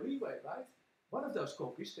now more leeway, right? One of those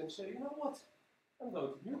copies can say, you know what? I'm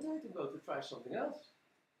going to mutate, I'm going to try something else.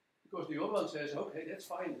 Because the other one says, okay, that's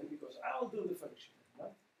fine then, because I'll do the function,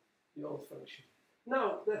 right? The old function.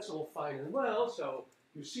 Now, that's all fine and well, so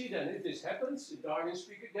you see then if this happens, in Darwin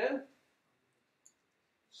speak again,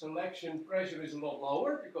 selection pressure is a lot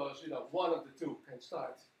lower because one of the 2 can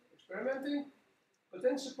start experimenting. But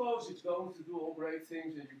then suppose it's going to do all great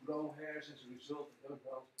things and you grow hairs as a result, I don't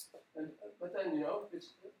know. But then, you know,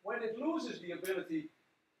 when it loses the ability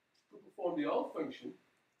to perform the old function,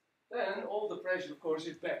 then all the pressure, of course,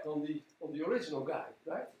 is back on the original guy,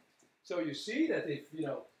 right? So you see that if, you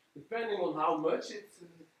know, depending on how much it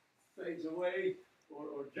fades away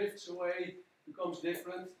or drifts away, becomes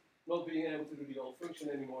different, not being able to do the old function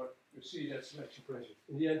anymore, you see that selection pressure.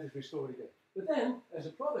 In the end, it's restored again. But then, as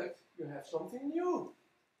a product, you have something new.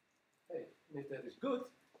 Hey, and if that is good,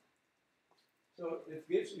 so it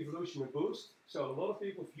gives evolution a boost. So a lot of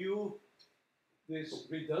people view this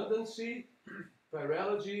redundancy,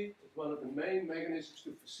 virology, as one of the main mechanisms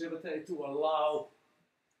to facilitate, to allow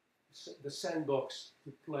the sandbox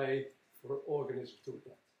to play for organisms to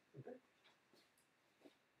adapt. Okay?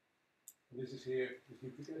 And this is here, this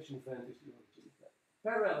duplication event is the origin of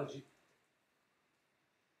that. Virology.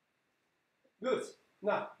 Good.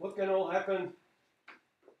 Now, what can all happen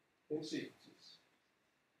in sequences?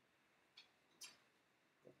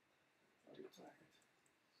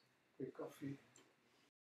 Quick coffee.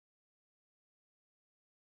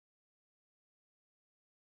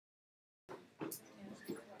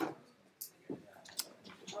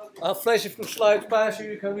 I'll flash a few slides past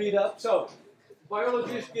you can read up. So,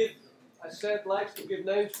 biologists give, I said, likes to give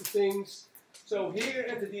names to things. So here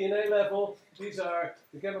at the DNA level, these are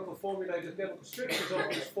the chemical formulae, the chemical structures of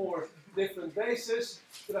these 4 different bases.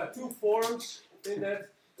 There are 2 forms in that.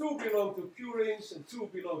 2 belong to purines and 2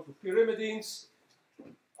 belong to pyrimidines.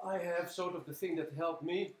 I have sort of the thing that helped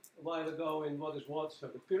me a while ago in what is what. So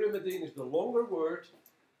the pyrimidine is the longer word,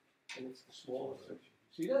 and it's the smaller section.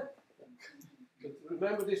 See that? But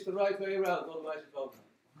remember this the right way around, otherwise it won't.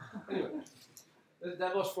 Anyway,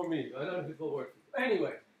 that was for me. I don't know if it will work.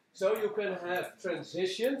 Anyway, so you can have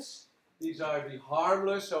transitions. These are the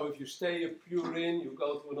harmless. So if you stay a purine, you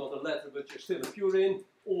go to another letter, but you're still a purine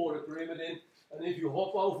or a pyrimidine. And if you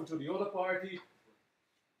hop over to the other party,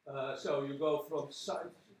 so you go from side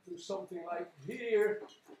to something like here,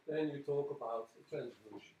 then you talk about a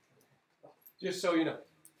transvolution. Just so you know.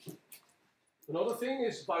 Another thing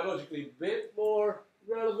is biologically a bit more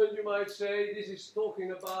relevant, you might say. This is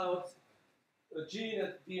talking about a gene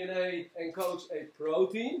that DNA encodes a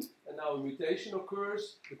protein, and now a mutation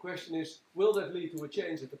occurs. The question is, will that lead to a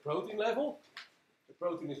change at the protein level? The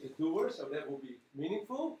protein is the doer, so that will be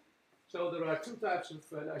meaningful. So there are 2 types of,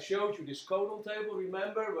 and I showed you this codon table,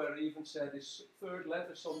 remember, where I even said this 3rd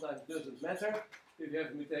letter sometimes doesn't matter. If you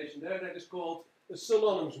have a mutation there, that is called a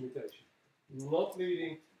synonymous mutation, not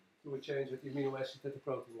leading to a change at the amino acid at the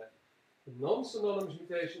protein level. A non-synonymous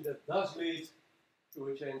mutation that does lead to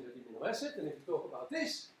a change at the amino acid. And if you talk about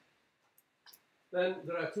this, then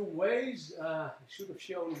there are 2 ways. I should have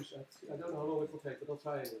shown you that. I don't know how long it will take, but I'll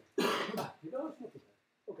try anyway. You know, it's not too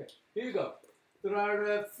bad. Okay, here you go. There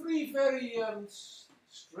are 3 very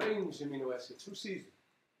strange amino acids. Who sees it?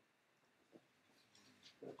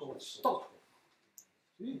 They're called stop.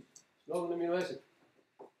 See? It's not an amino acid.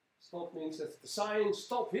 Stop means that the sign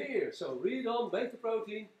stop here. So read on, make the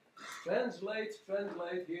protein, translate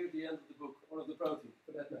here at the end of the book, or of the protein,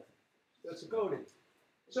 for that matter. That's the coding.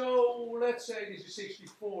 So let's say this is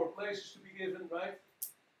 64 places to be given, right?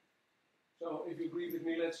 So if you agree with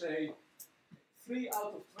me, let's say 3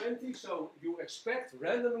 out of 20. So you expect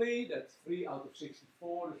randomly that 3 out of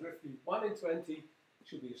 64 is roughly 1 in 20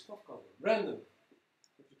 should be a stop codon. Randomly.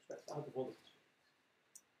 What you expect out of 100.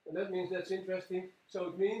 And that means that's interesting. So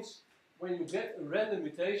it means when you get a random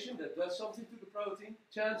mutation that does something to the protein,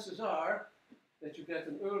 chances are that you get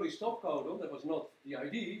an early stop codon. That was not the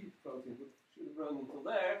idea. The protein should have run until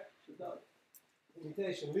there. But now the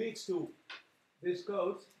mutation leads to this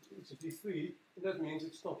code, it's a D3, and that means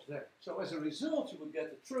it stops there. So as a result, you would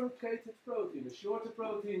get a truncated protein, a shorter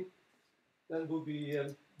protein than would be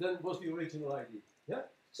than was the original idea. Yeah.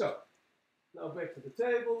 So now back to the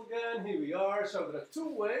table again. Here we are. So there are 2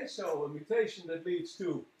 ways. So a mutation that leads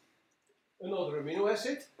to another amino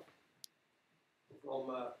acid, from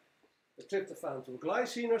a tryptophan to a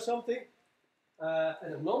glycine or something,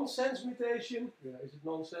 and a nonsense mutation. Yeah, is it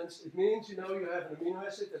nonsense? It means, you know, you have an amino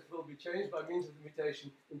acid that will be changed by means of the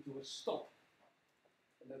mutation into a stop,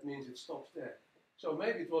 and that means it stops there. So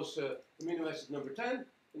maybe it was amino acid number 10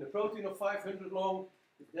 in a protein of 500 long.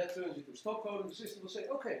 If that turns into a stop codon, the system will say,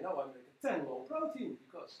 okay, now I make a 10 long protein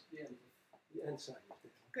because the enzyme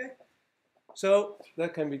is there. Okay, so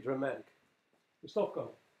that can be dramatic. The stop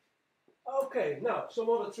codon. Okay, now some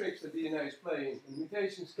other tricks that DNA is playing and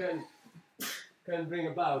mutations can bring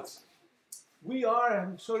about. We are,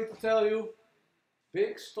 I'm sorry to tell you,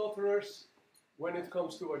 big stutterers when it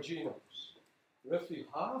comes to our genomes. Roughly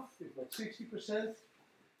half, if not 60%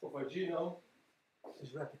 of our genome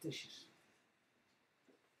is repetitious.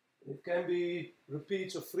 It can be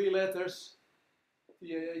repeats of 3 letters,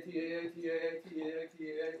 TAA, TAA, TAA, TAA,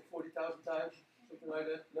 TAA, 40,000 times, something like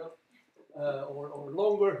that, no? Or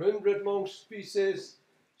longer, 100 long pieces.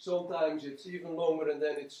 Sometimes it's even longer, and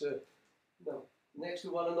then it's next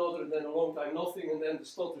to one another, and then a long time nothing, and then the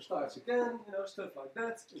stutter starts again, stuff like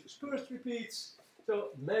that. Interspersed repeats. So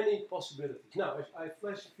many possibilities. Now, if I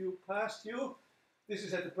flash a few past you, this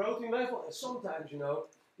is at the protein level, and sometimes,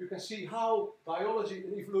 you can see how biology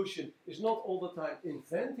and evolution is not all the time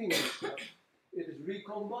inventing new stuff. It is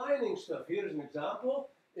recombining stuff. Here is an example.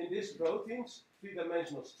 In this protein's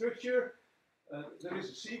 3-dimensional structure, there is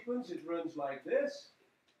a sequence. It runs like this.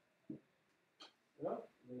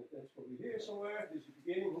 That's probably here somewhere. This is the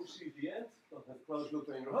beginning. Who sees the end? Don't have a close look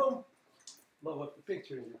when you're home. Blow up the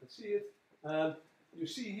picture and you can see it. You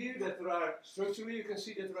see here that there are, structurally, you can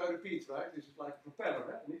see that there are repeats, right? This is like a propeller,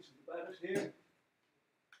 right? And each of the propellers here,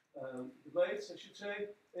 the blades, I should say,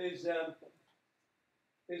 is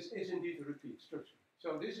indeed a repeat structure.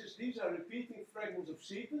 So these are repeating fragments of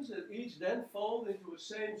sequence that each then fold into a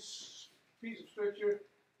same piece of structure,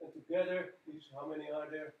 and together, how many are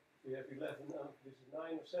there? We have 11, this is 9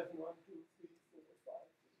 or 7, 1, 2, 3, 4, 5.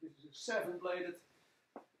 This is a 7-bladed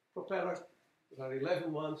propeller. There are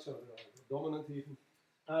 11 ones, so they are dominant even.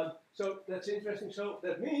 So that's interesting. So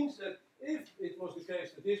that means that if it was the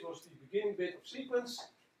case that this was the beginning bit of sequence,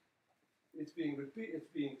 it's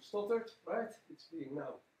being stuttered, right? It's being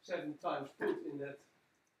now 7 times put in that.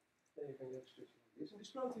 Then you can get a structure like this. And this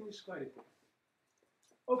protein is quite important.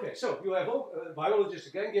 Okay, so you have biologists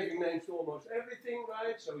again giving names to almost everything,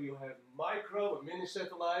 right? So you have micro and mini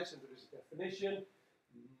satellites, and there is a definition.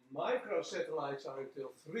 Microsatellites are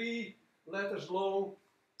until 3 letters long,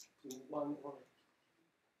 to 1 or.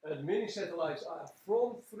 And mini satellites are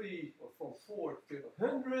from 3 or from 4 to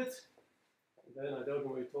 100. And then I don't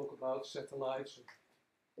know when you talk about satellites.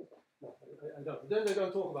 No, I don't. Then they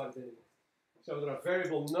don't talk about it anymore. So there are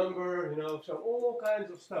variable number, so all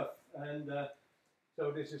kinds of stuff. And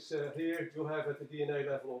so this is here, you have at the DNA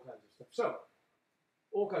level all kinds of stuff. So,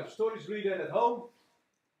 all kinds of stories, read that at home.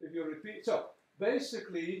 If you repeat, so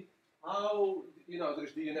basically, how,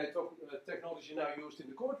 there's DNA technology now used in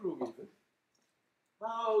the courtroom even.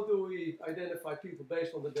 How do we identify people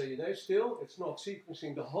based on the DNA still? It's not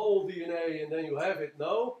sequencing the whole DNA and then you have it.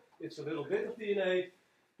 No, it's a little bit of DNA,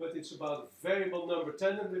 but it's about a variable number,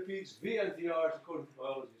 tandem repeats, VNTRs according to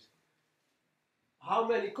biologists. How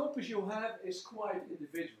many copies you have is quite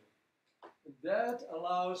individual. And that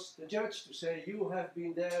allows the judge to say you have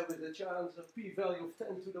been there with a chance of p-value of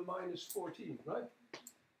 10 to the minus 14, right?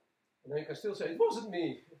 And then you can still say, it wasn't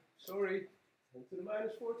me. Sorry, 10 to the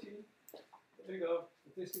minus 14. There you go,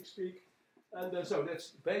 statistics speak. And so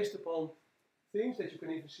that's based upon things that you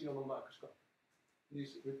can even see on a microscope.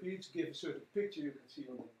 These repeats give a certain picture you can see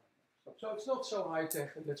on the microscope. So it's not so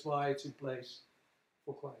high-tech, and that's why it's in place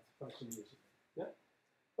for quite some years. Yeah?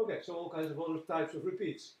 Okay, so all kinds of other types of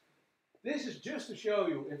repeats. This is just to show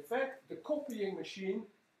you, in fact, the copying machine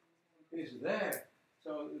is there.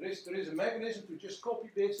 So there is a mechanism to just copy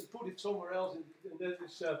bits and put it somewhere else, and that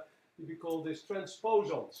is, we call this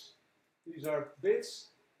transposons. These are bits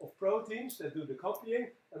of proteins that do the copying,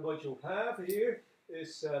 and what you have here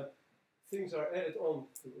is things are added on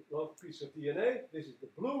to a local piece of DNA. This is the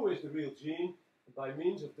blue is the real gene, and by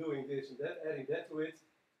means of doing this and that, adding that to it,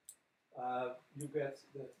 you get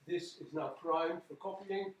that this is now primed for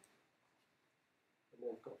copying, and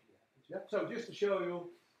then copying happens. Yeah? So just to show you,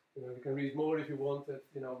 you can read more if you want that,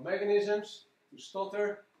 mechanisms to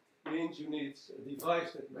stutter means you need a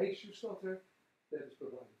device that makes you stutter. That is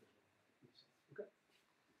provided as well. Okay.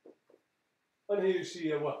 And here you see,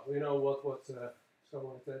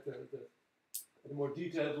 so at the more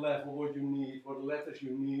detailed level, what you need, what letters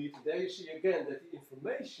you need. There you see again that the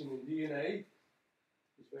information in DNA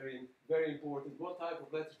is very, very important. What type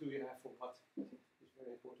of letters do you have for what? It's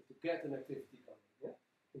very important to get an activity going, yeah?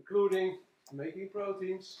 Including making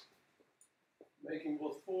proteins, making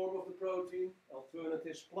what form of the protein,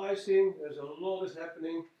 alternative splicing. There's a lot is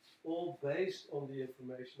happening, all based on the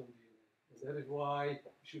information on DNA. And that is why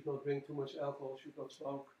you should not drink too much alcohol, should not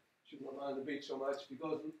smoke, should not lie on the beach so much,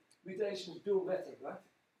 because mutations do matter, right?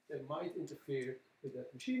 They might interfere with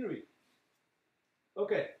that machinery.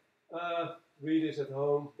 Okay, read this at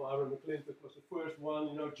home. Barbara McClintock was the first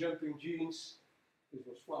one, jumping genes. This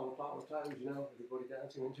was flower power times, everybody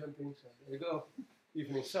dancing and jumping, so there you go.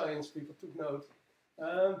 Even in science, people took note.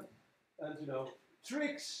 And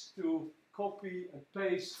tricks to copy and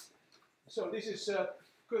paste. So this is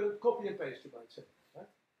copy and paste, you might say. Right?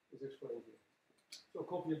 It's explained here. So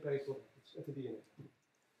copy and paste what happens at the DNA.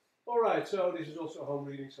 All right, so this is also a home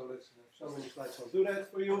reading, so let's have so many slides. I'll do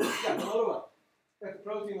that for you. Yeah, another one. At the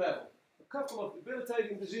protein level. A couple of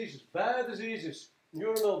debilitating diseases, bad diseases,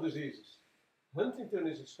 neuronal diseases. Huntington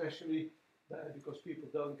is especially bad because people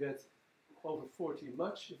don't get over 40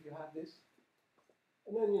 much if you have this.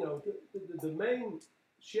 And then, you know, the main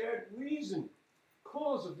shared reason,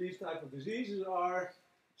 cause of these type of diseases are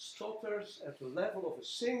stutters at the level of a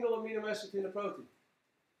single amino acid in a protein.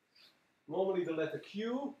 Normally the letter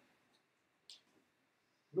Q,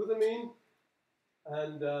 glutamine,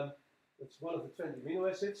 and that's one of the 20 amino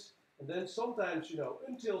acids. And then sometimes, you know,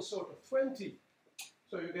 until sort of 20,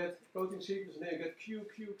 so you get protein sequence, and then you get Q,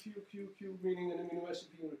 Q, Q, Q, Q, meaning an amino acid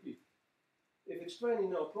being repeated. If it's 20,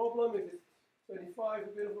 no problem. If it's 25, a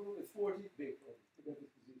bit of a problem. If 40, big problem. You get this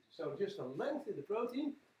disease. So just the length in the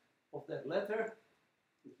protein of that letter,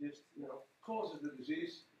 it just, you know, causes the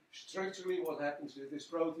disease. Structurally, what happens is this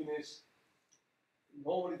protein is,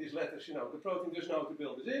 normally these letters, you know, the protein doesn't know how to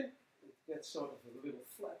build this in. It gets sort of a little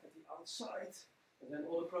flap at the outside. And then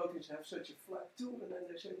all the proteins have such a flap too. And then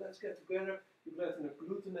they say, let's get together. You get an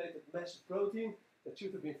agglutinated massive protein that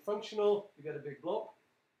should have been functional. You get a big blob.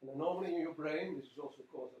 And then normally in your brain, this is also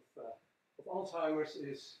a cause of Alzheimer's,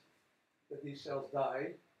 is that these cells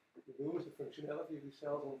die. You lose the functionality of these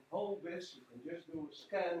cells. And whole bits, you can just do a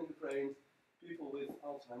scan in the brain. People with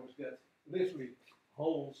Alzheimer's get literally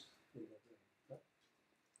holes in their brain.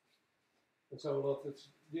 And so a lot of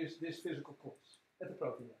this physical cause at the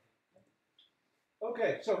protein level.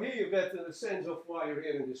 Okay, so here you get a sense of why you're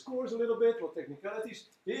hearing this course a little bit, what technicalities.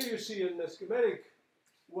 Here you see a schematic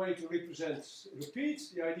way to represent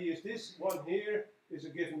repeats. The idea is this one here is a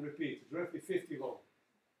given repeat. It's roughly 51.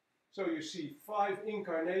 So you see 5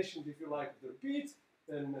 incarnations, if you like, of the repeat,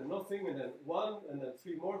 then nothing, and then 1, and then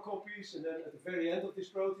 3 more copies, and then at the very end of this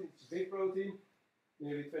protein, it's a big protein,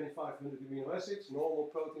 nearly 2,500 amino acids.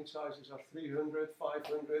 Normal protein sizes are 300,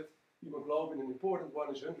 500. Hemoglobin, an important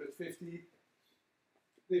one, is 150.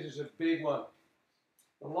 This is a big one.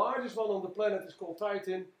 The largest one on the planet is called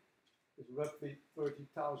titin. It's roughly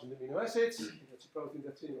 30,000 amino acids. That's a protein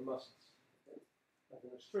that's in your muscles. Okay?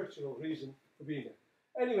 Having a structural reason for being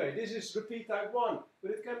there. Anyway, this is repeat type 1,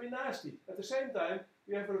 but it can be nasty. At the same time,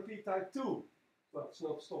 we have a repeat type 2. Well, it's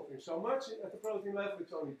not stopping so much at the protein level,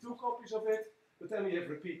 it's only 2 copies of it. But then we have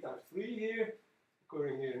repeat type 3 here,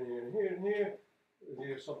 occurring here and here and here and here.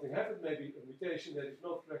 Here something happened, maybe a mutation that is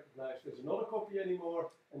not recognized as another copy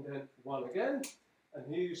anymore, and then 1 again.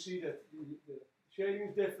 And here you see that the shading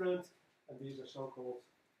is different, and these are so-called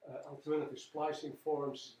alternative splicing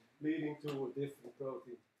forms leading to a different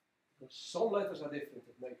protein. Because some letters are different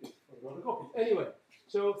that make it for another copy. Anyway,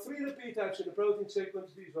 so 3 repeat types in the protein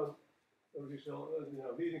sequence. These are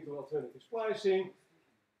leading to alternative splicing.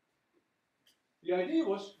 The idea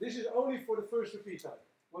was, this is only for the first repeat type.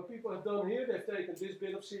 What people have done here, they've taken this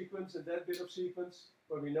bit of sequence and that bit of sequence,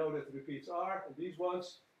 where we know that the repeats are, and these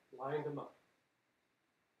ones, line them up.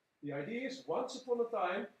 The idea is, once upon a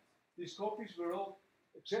time, these copies were all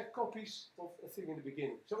exact copies of a thing in the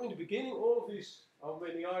beginning. So in the beginning, all of these, how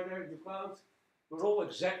many are there, you count, were all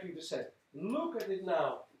exactly the same. Look at it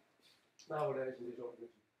now, nowadays in this organism.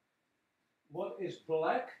 What is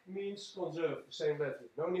black means conserved, the same letter,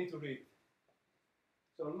 no need to read it.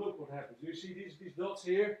 So look what happens. You see these dots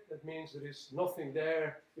here? That means there is nothing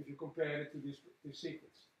there if you compare it to this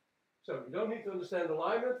sequence. So you don't need to understand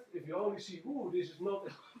alignment. If you only see, ooh, this is not,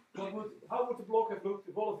 how would the block have looked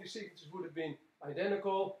if all of these sequences would have been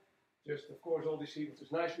identical? Just, of course, all these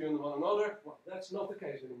sequences nicely under one another. Well, that's not the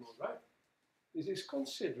case anymore, right? This is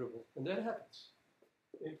considerable, and that happens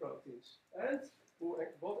in proteins. And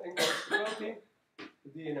what encodes the protein?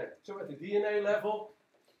 The DNA. So at the DNA level,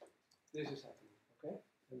 this is happening. Okay?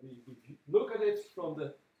 And we look at it from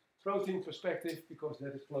the protein perspective because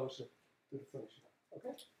that is closer to the function.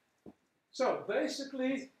 Okay? So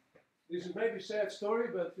basically, this is maybe a sad story,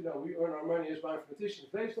 but you know, we earn our money as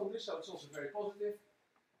bioinformaticians based on this, so it's also very positive.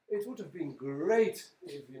 It would have been great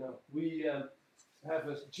if, you know, we have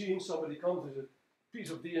a gene, somebody comes with a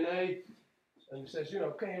piece of DNA and says, you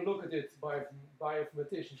know, can you look at it,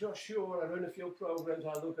 bioinformaticians? Oh, sure, I run a few programs,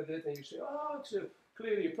 I look at it, and you say, oh, it's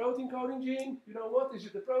clearly a protein coding gene. You know what? Is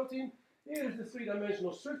it the protein? Here is the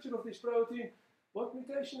 3-dimensional structure of this protein. What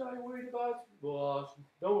mutation are you worried about? Well,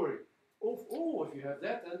 don't worry. Oh, if you have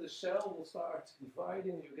that, then the cell will start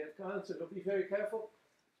dividing, you get cancer. So be very careful.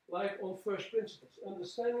 Like on first principles,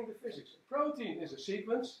 understanding the physics. A protein is a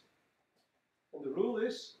sequence, and the rule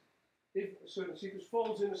is, if a certain sequence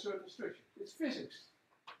falls in a certain structure, it's physics.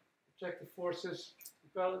 Attractive forces,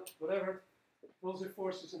 repellent, whatever, repulsive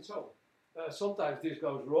forces, and so on. Sometimes this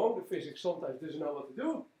goes wrong, the physics sometimes doesn't know what to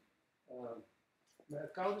do. mad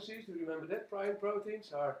cow disease, do you remember that? Prion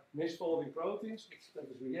proteins are misfolding proteins that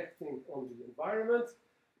is reacting on the environment.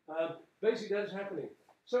 Basically, that is happening.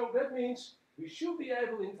 So that means we should be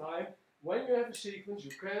able in time, when you have a sequence,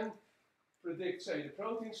 you can predict, say, the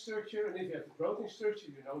protein structure, and if you have the protein structure,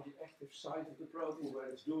 you know the active site of the protein, where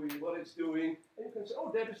it's doing, what it's doing, and you can say,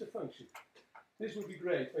 oh, that is the function. This would be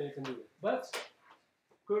great when you can do it. But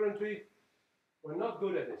currently, we're not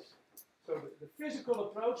good at this. So the physical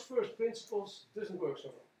approach, first principles, doesn't work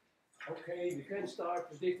so well. Okay, we can start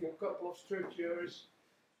predicting a couple of structures,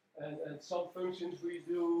 and some functions we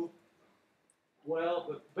do well,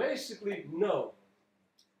 but basically, no.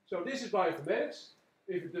 So this is bioinformatics.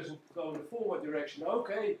 If it doesn't go in the forward direction,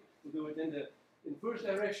 okay, we'll do it in the first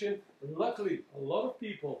direction. Luckily, a lot of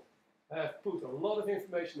people have put a lot of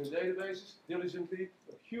information in databases diligently,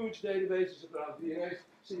 huge databases about DNA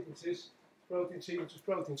sequences, protein sequences,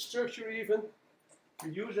 protein structure even.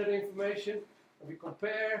 We use that information and we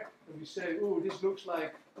compare and we say, oh, this looks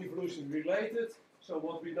like evolutionarily related. So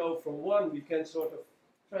what we know from one, we can sort of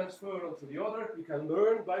transfer onto the other. We can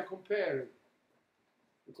learn by comparing.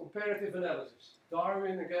 The comparative analysis.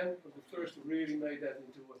 Darwin, again, was the first who really made that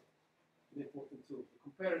into an important tool. The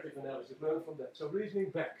comparative analysis, learn from that. So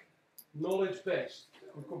reasoning back, knowledge-based.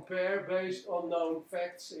 You compare based on known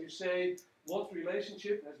facts, and you say, what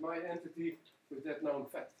relationship has my entity with that known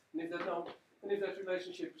fact? And if that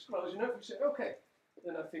relationship is close enough, you say, okay,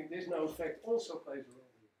 then I think this known fact also plays a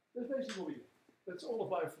role here. That's basically what we do. That's all of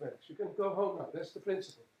bioinformatics. You can go home now. That's the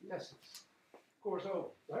principle, the essence. Course over,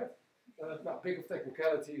 right? Now, big of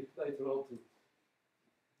technicality later on to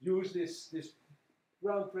use this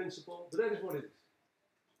ground principle, but that is what it is.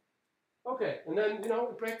 Okay, and then, you know,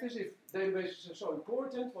 in practice, if databases are so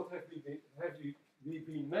important, what have we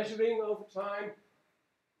been measuring over time?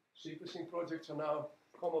 Sequencing projects are now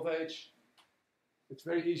come of age. It's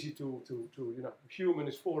very easy to you know, a human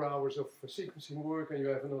is 4 hours of sequencing work and you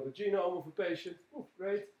have another genome of a patient. Oh,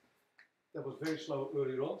 great. That was very slow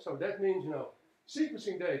earlier on. So that means, you know,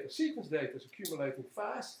 sequencing data, sequence data is accumulating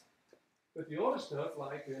fast, but the other stuff,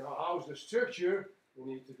 like, you know, how's the structure?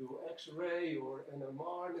 We need to do X-ray or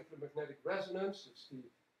NMR, nuclear magnetic resonance. It's the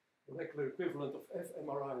molecular equivalent of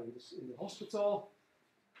fMRI in the hospital.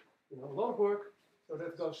 You know, a lot of work, so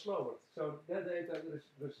that goes slower. So that data,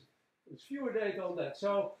 there's fewer data on that.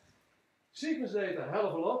 So sequence data, a hell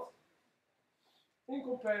of a lot. In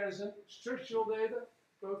comparison, structural data,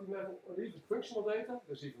 protein level, or even functional data,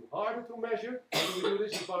 that's even harder to measure. How do we do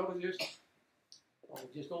this as biologists? Well,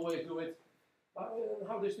 we just always do it.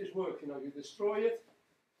 How does this work? You know, you destroy it,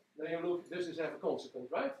 then you look, does this have a consequence,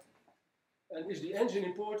 right? And is the engine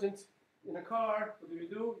important in a car? What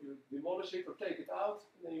do? You demolish it or take it out,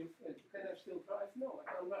 and then can I still drive? No,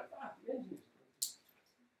 I can't drive. The engine is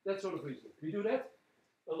important. That sort of reason. We do that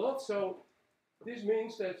a lot, so this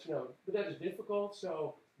means that, you know, but that is difficult,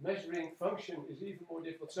 so measuring function is even more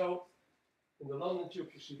difficult. So in the London tube,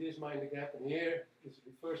 you see this mind the gap, and here this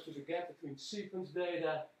refers to the gap between sequence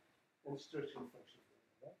data and structural function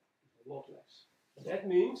data. Right? It's a lot less. And that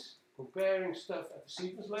means comparing stuff at the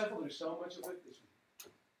sequence level, there's so much of it, is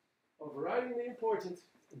overridingly important,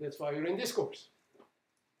 and that's why you're in this course.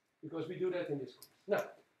 Because we do that in this course. Now,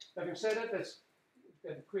 having said that, let's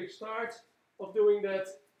get a quick start of doing that.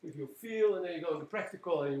 If you feel, and then you go to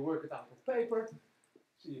practical and you work it out on paper.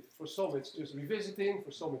 See, if for some it's just revisiting, for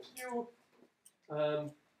some it's new.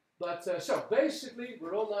 So basically,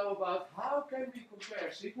 we're all now about how can we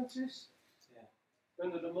compare sequences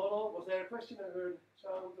under the model. Was there a question? I heard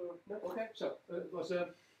sound or no? Okay, so it was a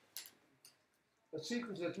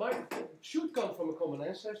sequence that should come from a common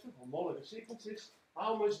ancestor, homologous sequences.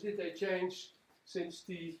 How much did they change since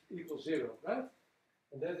t equals 0, right?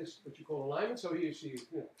 And that is what you call alignment. So here you see,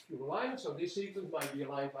 you know, a few alignments. So this sequence might be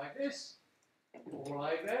aligned like this, or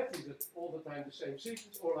like that. Is it all the time the same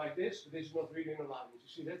sequence, or like this? But this is not really an alignment. You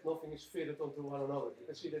see that nothing is fitted onto one another. You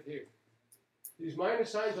can see that here. These minus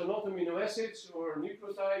signs are not amino acids or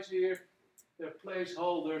nucleotides here. They're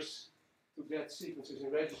placeholders to get sequences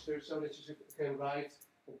in registers so that you can write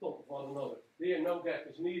on top of one another. Here, no gap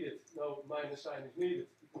is needed, no minus sign is needed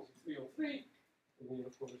because it's 3 on 3. And here,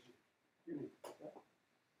 of course, you need. Yeah?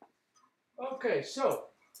 Okay, so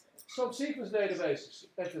some sequence databases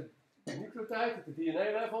at the nucleotide, at the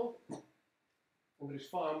DNA level. And there is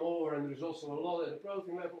far more, and there is also a lot at the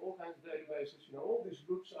protein level, all kinds of databases. You know, all these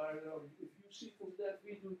groups are, you know, if you sequence that,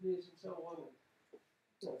 we do this, and so on. And,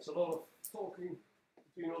 you know, it's a lot of talking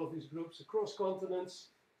between all of these groups across continents.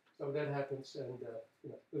 So that happens, and you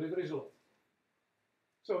know, there is a lot.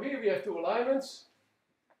 So here we have two alignments.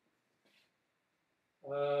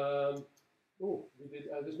 We did.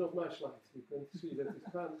 There's not my slide. You can see that it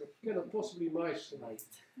cannot possibly be my slide.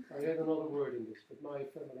 I had another word in this, but my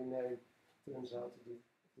family name turns out to be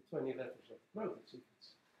the 20 letters of the protein sequence.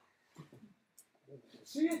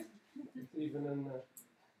 See it? Even an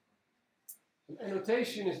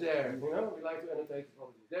annotation is there. You know, we like to annotate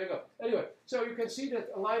technology. There you go. Anyway, so you can see that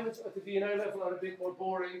alignments at the DNA level are a bit more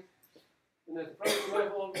boring than at the protein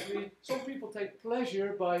level. Obviously, some people take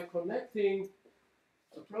pleasure by connecting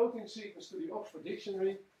a protein sequence to the Oxford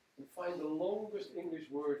Dictionary and find the longest English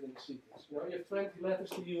word in the sequence. You know, you have 20 letters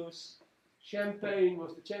to use. Champagne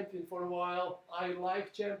was the champion for a while. I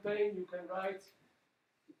like champagne. You can write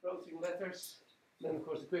the protein letters. Then, of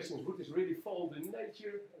course, the question is, would this really fall in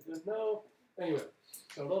nature? I don't know. Anyway,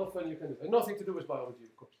 so a lot of fun you can do. And nothing to do with biology,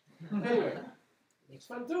 of course. Anyway, it's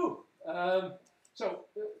fun too. And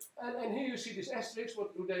here you see this asterisk.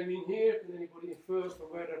 What do they mean here? Can anybody infer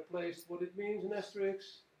from where they're placed what it means, an asterisk?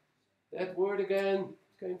 That word again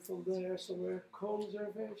came from there somewhere,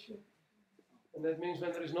 conservation. And that means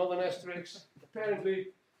when there is not an asterisk,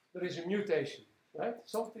 apparently there is a mutation, right?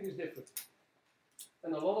 Something is different.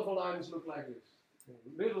 And a lot of alignments look like this.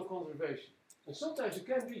 Little conservation. And sometimes it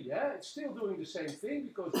can be, yeah, it's still doing the same thing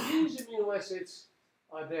because these amino acids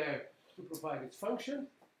are there to provide its function.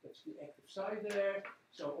 That's the active site there.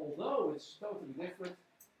 So although it's totally different,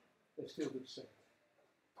 they still do the same.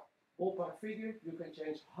 Ballpark figure, you can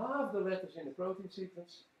change half the letters in the protein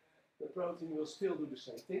sequence. The protein will still do the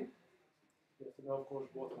same thing. You have to know, of course,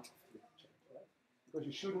 what half you change, right? Because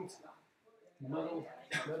you shouldn't meddle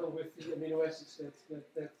with the amino acids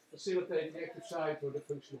that facilitate the active site or the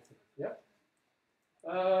functional thing. Yeah?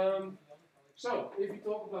 So, if you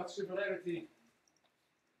talk about similarity,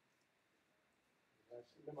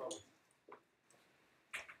 in a moment.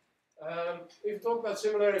 If you talk about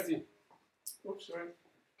similarity, oops, sorry,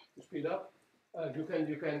 to speed up, you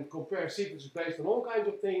can compare sequences based on all kinds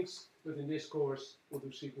of things, but in this course we'll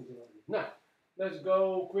do sequence alignment. Now, let's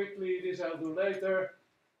go quickly. This I'll do later.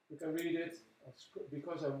 You can read it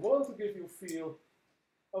because I want to give you a feel.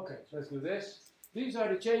 Okay, so let's do this. These are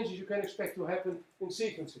the changes you can expect to happen in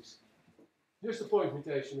sequences. Just a point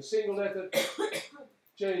mutation, a single letter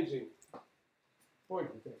changing.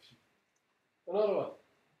 Point mutation. Another one.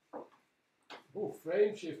 Oh,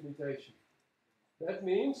 frame shift mutation. That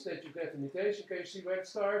means that you get a mutation. Can you see where it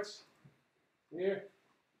starts? Here.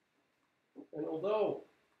 And although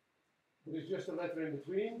there is just a letter in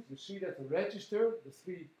between, you see that the register,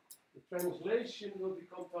 the translation will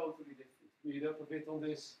become totally different. Read up a bit on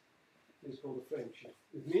this. This is called a frame shift.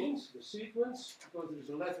 It means the sequence, because there is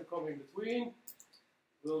a letter coming between,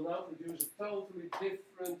 will now produce a totally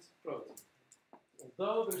different protein.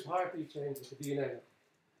 Although there's hardly change at the DNA.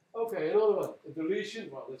 Okay, another one. A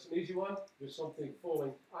deletion. Well, that's an easy one. There's something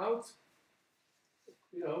falling out.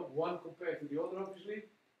 You know, one compared to the other, obviously.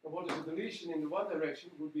 And what is a deletion in the one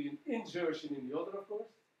direction would be an insertion in the other, of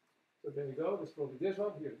course. So there you go. That's probably this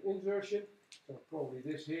one. Here's an insertion. So probably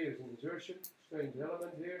this here is an insertion. Strange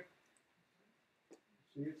element here.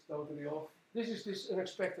 See, it's totally off. This is this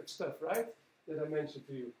unexpected stuff, right? That I mentioned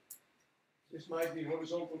to you. This might be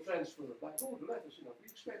horizontal transfer. Like, oh, the letters, you know, we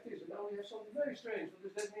expect this, and now we have something very strange. What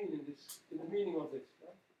does that mean in the meaning of this?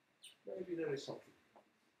 Right? Maybe there is something.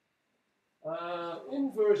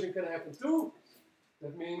 Inversion can happen too.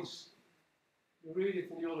 That means you read it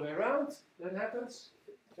in the other way around. That happens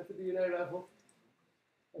at the DNA level.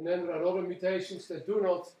 And then there are other mutations that do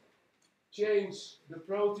not change the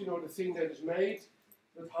protein or the thing that is made,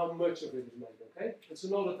 but how much of it is made, okay? That's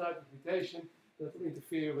another type of mutation that will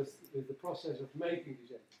interfere with the process of making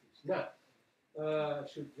these entities. Now, I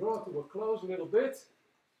should draw to a close a little bit.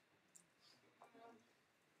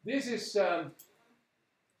 This is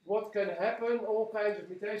what can happen, all kinds of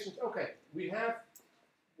mutations. Okay, we have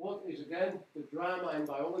what is again the drama in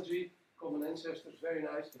biology, common ancestors, very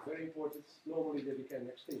nice, but very important. Normally they became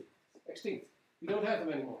extinct. We don't have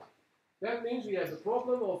them anymore. That means we have the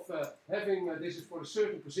problem of having, this is for a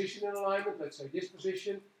certain position in alignment, let's say this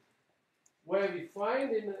position, where we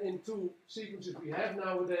find in two sequences we have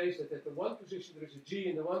nowadays that at the one position there is a G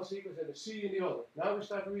in the one sequence and a C in the other. Now we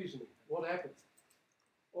start reasoning. What happened?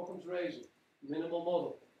 Occam's razor, minimal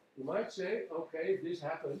model. You might say, okay, if this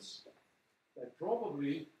happens, then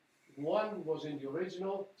probably one was in the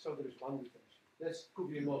original, so there is one mutation. That could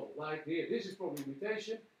be a model. Like here, this is probably a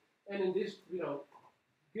mutation, and in this, you know,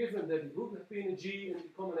 given that it would have been a G in the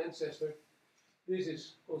common ancestor, this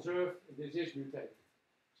is conserved and this is mutated.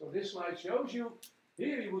 So this slide shows you,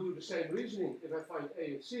 here you would do the same reasoning. If I find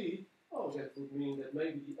A and C, oh, that would mean that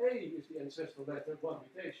maybe the A is the ancestral letter, one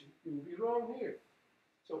mutation. You would be wrong here.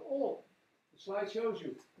 So all the slide shows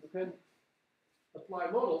you, you can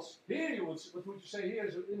apply models, here you would, what would you say here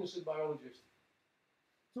as an innocent biologist?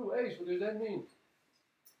 2 A's, what does that mean?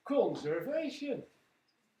 Conservation.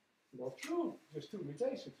 Not true, just 2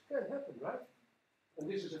 mutations. Can happen, right? And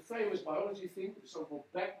this is a famous biology thing, the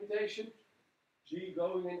so-called back mutation. G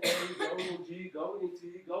going in A, going in G, going in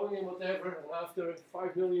T, going in whatever, and after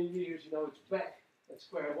 5 million years, you know, it's back at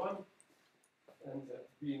square one, and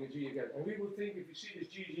being a G again. And we would think if you see this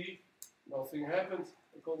GG, nothing happened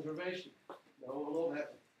in conservation. No, a lot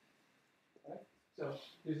happened. Right? So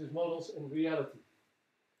this is models and reality.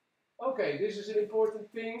 Okay, this is an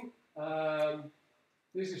important thing.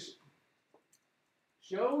 This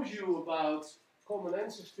shows you about common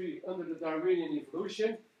ancestry under the Darwinian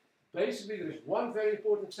evolution. Basically, there is one very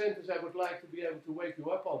important sentence I would like to be able to wake you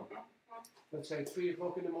up on. Let's say 3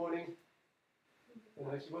 o'clock in the morning. And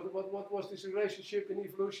I say, what was this relationship in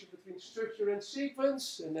evolution between structure and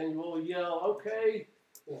sequence? And then you all yell, okay.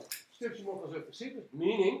 Yeah. Structure more conservative sequence,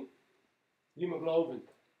 meaning hemoglobin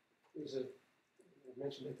is a, I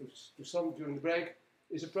mentioned it to some during the break,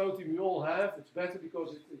 is a protein we all have. It's better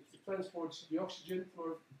because it transports the oxygen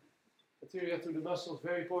for bacteria to the muscles,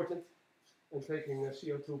 very important, and taking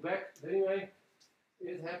CO2 back. But anyway,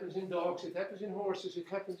 it happens in dogs, it happens in horses, it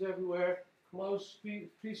happens everywhere. Close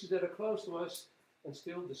species that are close to us, and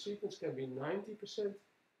still the sequence can be 90%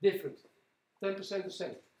 different, 10% the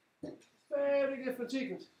same. Very different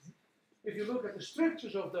sequences. If you look at the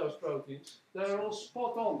structures of those proteins, they're all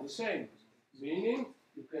spot on, the same. Meaning,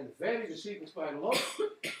 you can vary the sequence quite a lot,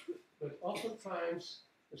 but oftentimes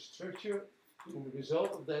the structure and the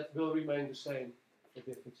result of that will remain the same for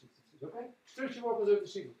different sequences. Okay? Structure more conservative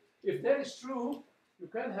sequence. If that is true, you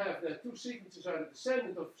can have that 2 sequences are the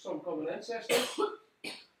descendant of some common ancestor.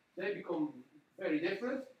 They become very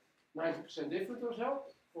different, 90% different or so,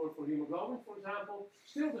 for hemoglobin, for example.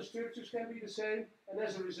 Still, the structures can be the same, and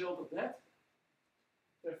as a result of that,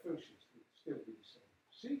 their functions will still be the same.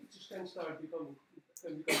 Sequences can become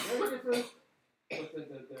very different,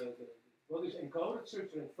 but what is encoded,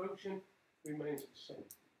 structure and function, remains the same.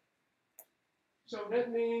 So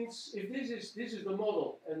that means, if this is the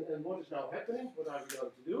model, and what is now happening, what are we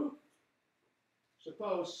going to do?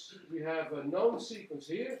 Suppose we have a known sequence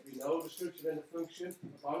here, we know the structure and the function.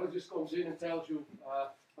 A biologist comes in and tells you,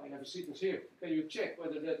 I have a sequence here. Can you check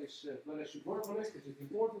whether that is, whether I should work on it? Is it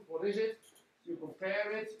important? What is it? You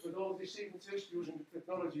compare it with all of these sequences using the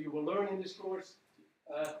technology you will learn in this course.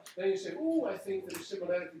 Then you say, oh, I think there is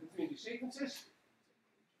similarity between these sequences.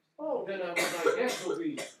 Oh, then what I guess will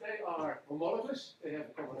be they are homologous, they have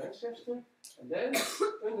a common ancestor, and then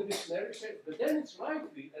under this scenario, but then it's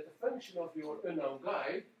likely that the function of your unknown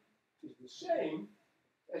guy is the same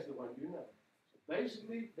as the one you know. So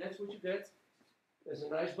basically, that's what you get as a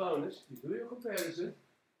nice bonus. You do your comparison.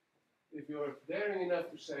 If you're daring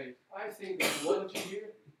enough to say, I think there's homology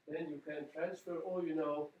here, then you can transfer all you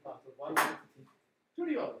know about the one entity to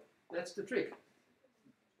the other. That's the trick.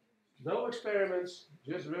 No experiments,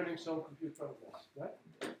 just running some computer programs,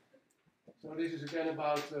 right? So this is again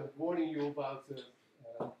about warning you about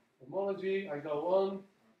homology. I go on.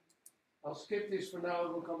 I'll skip this for now,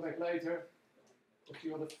 we'll come back later. A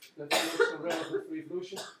few other that's not so relevant for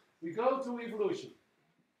evolution. We go to evolution.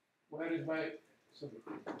 Where is my, sorry,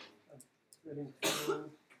 I'm getting to,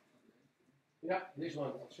 yeah, this one,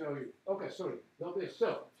 I'll show you. Okay, sorry, not this.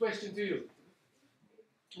 So, question to you.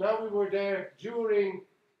 Now we were there during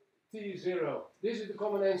T0. This is the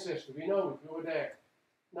common ancestor, we know it, we were there.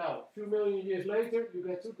 Now, a few million years later, you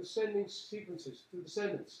get 2 descending sequences, 2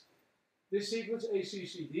 descendants. This sequence,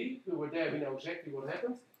 ACCD, we were there, we know exactly what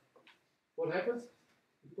happened. What happened?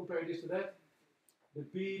 If you compare this to that, the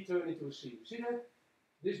B turned into a C. See that?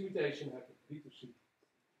 This mutation happened, B to C.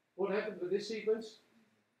 What happened with this sequence?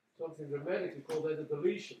 Something dramatic, we call that a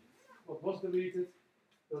deletion. What was deleted?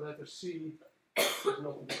 The letter C is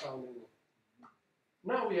not to be found anymore.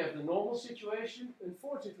 Now we have the normal situation.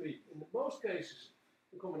 Unfortunately, in most cases,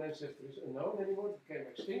 the common ancestor is unknown anymore. It became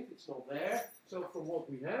extinct. It's not there. So from what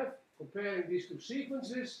we have, comparing these 2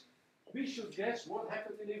 sequences, we should guess what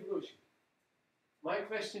happened in evolution. My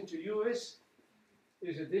question to you is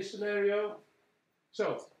it this scenario?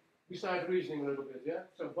 So, we start reasoning a little bit, yeah?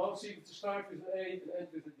 So both sequences start with an A and end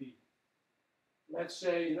with a D. Let's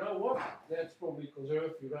say, you know what? That's probably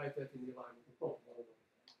conserved. You write that in the line at the top.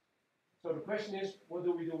 So the question is, what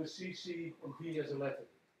do we do with C, C, and B as a letter?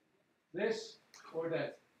 This or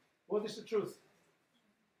that? What is the truth?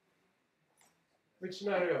 Which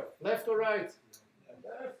scenario? Left or right?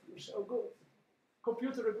 Left. You're so good.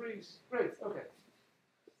 Computer agrees. Great. Okay.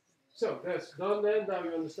 So that's done then. Now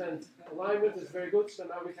you understand alignment. It's very good. So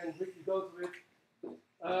now we can quickly go to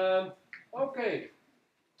it. Okay.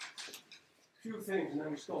 few things and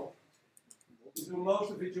then we stop. You do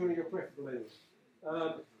most of it during your practical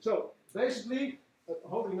anyway. So basically, the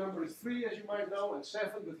holding number is 3, as you might know, and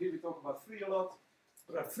 7, but here we talk about 3 a lot.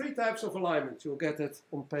 There are 3 types of alignment. You'll get that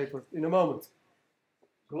on paper in a moment.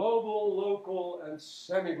 Global, local, and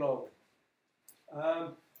semi-global.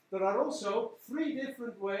 There are also 3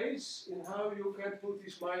 different ways in how you can put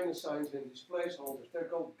these minus signs in, these placeholders. They're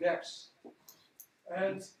called gaps.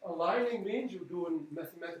 And aligning means you do a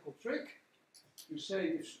mathematical trick. You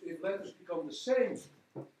say if letters become the same,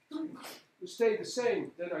 you stay the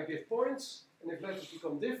same, then I give points. And if letters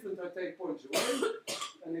become different, I take points away.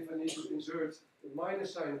 And if I need to insert a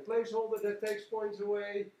minus sign, a placeholder, that takes points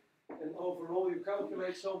away. And overall, you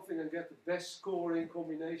calculate something and get the best scoring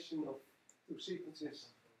combination of 2 sequences.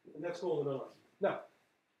 And that's called an alignment. Now,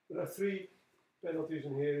 there are 3 penalties,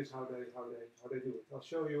 and here is how they do it. I'll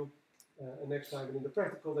show you next time, and in the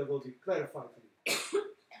practical, they will be clarified for you.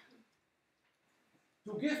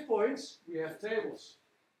 To give points, we have tables.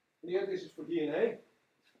 Here, this is for DNA.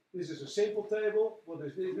 This is a simple table. What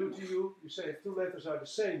does this do to you? You say if 2 letters are the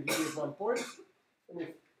same, you give 1 point. And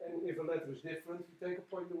if a letter is different, you take a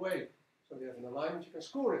point away. So you have an alignment, you can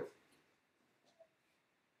score it.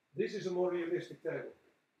 This is a more realistic table.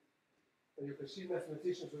 And you can see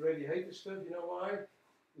mathematicians already hate this stuff. You know why?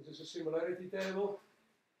 This is a similarity table.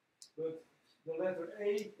 But the letter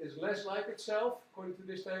A is less like itself, according to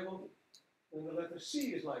this table, and the letter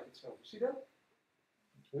C is like itself. You see that?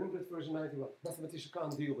 100 versus 91. Mathematicians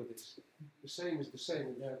can't deal with this. The same is the same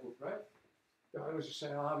in their book, right? I always just say,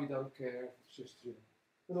 we don't care. It's just,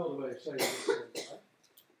 another way of saying it. Right?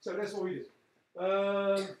 So that's what we did.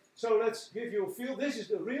 So let's give you a feel. This is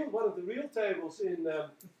one of the real tables in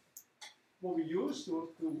what we use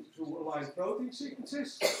to align protein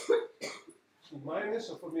sequences. Minus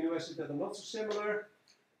of amino acids that are not so similar.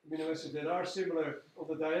 Amino acids that are similar, on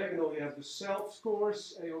the diagonal you have the self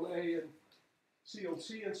scores, A on A and C on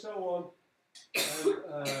C and so on.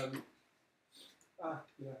 And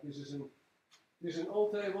this is an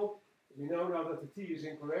old table. We know now that the T is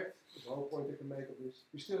incorrect. That's the whole point I can make of this.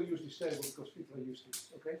 We still use this table because people are used to it.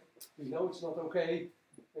 Okay? We know it's not okay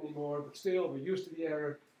anymore, but still we're used to the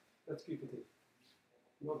error. Let's keep it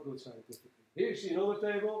in. Not good scientifically. Here you see another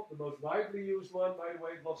table, the most widely used one, by the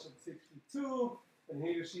way, blossom 52. And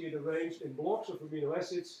here you see it arranged in blocks of amino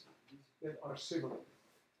acids that are similar.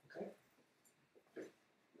 Okay?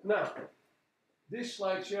 Now, this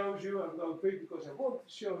slide shows you, I'm going quick because I want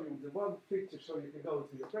to show you the one picture so you can go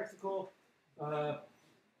to your practical.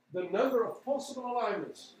 The number of possible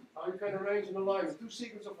alignments, how you can arrange an alignment. 2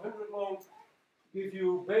 sequences of 100 long give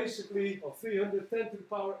you basically, 310 to the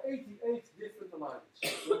power 88 different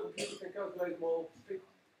alignments. Your computer can calculate them all,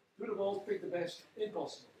 do them all, pick the best,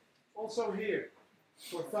 impossible. Also here,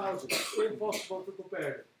 for thousands, impossible to compare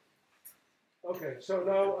them. Okay, so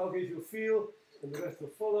now I'll give you a feel, and the rest will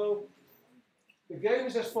follow. The game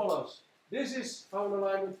is as follows. This is how an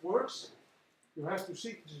alignment works. You have 2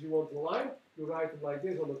 sequences you want to align. You write them like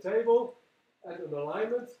this on the table, and an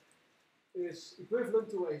alignment is equivalent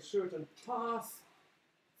to a certain path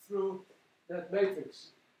through that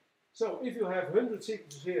matrix. So if you have 100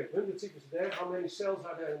 sequences here, 100 sequences there, how many cells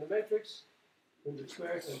are there in the matrix? 100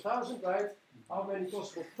 squared and 1000, right? How many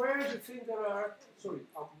possible pairs you think there are? Sorry,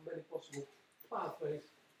 how many possible pathways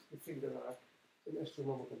you think there are in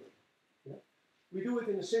astronomical number? Yeah? We do it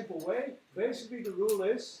in a simple way. Basically, the rule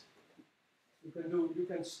is you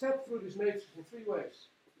can step through this matrix in 3 ways: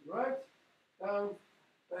 right, down,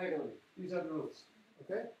 diagonally. These are the rules.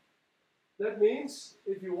 Okay? That means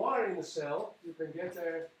if you are in a cell, you can get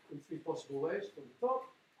there in 3 possible ways: from the top,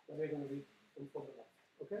 diagonally, and from the left.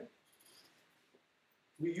 Okay?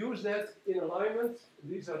 We use that in alignment.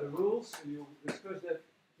 These are the rules. You discuss that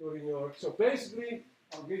during your. So basically,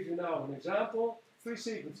 I'll give you now an example. 3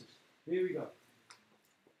 sequences. Here we go.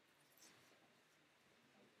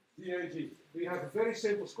 DAG. We have a very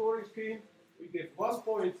simple scoring scheme. We give 1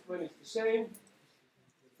 point when it's the same,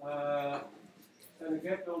 and the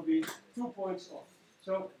gap will be 2 points off.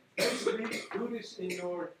 So basically, do this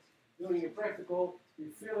during your practical.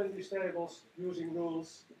 You fill in these tables using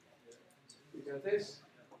rules. You got this.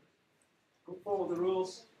 Follow the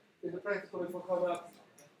rules. In the practical, it will come up.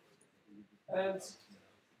 And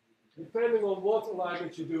depending on what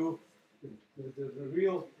alignment you do, the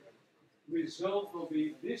real result will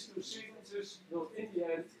be these 2 sequences will in the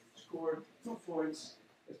end score 2 points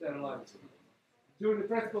as their alignment. During the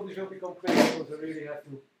practical, this will become clear because I really have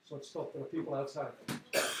to sort of stop. There are people outside.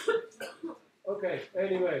 Okay,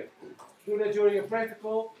 anyway, do that during your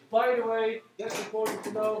practical. By the way, that's important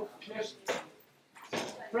to know. Yes,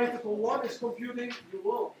 practical 1 is computing. You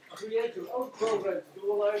will create your own program to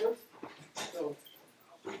do alignment. So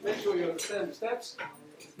make sure you understand the steps.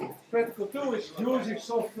 Practical 2 is using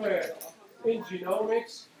software in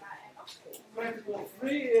genomics. Practical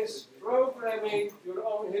 3 is programming your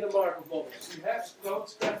own hidden markov models. We have code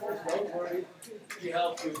scrappers, don't worry, we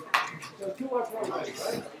help you. So 2 are programming,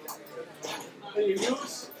 right? And you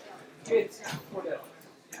use Git for that.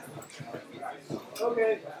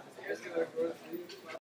 Okay.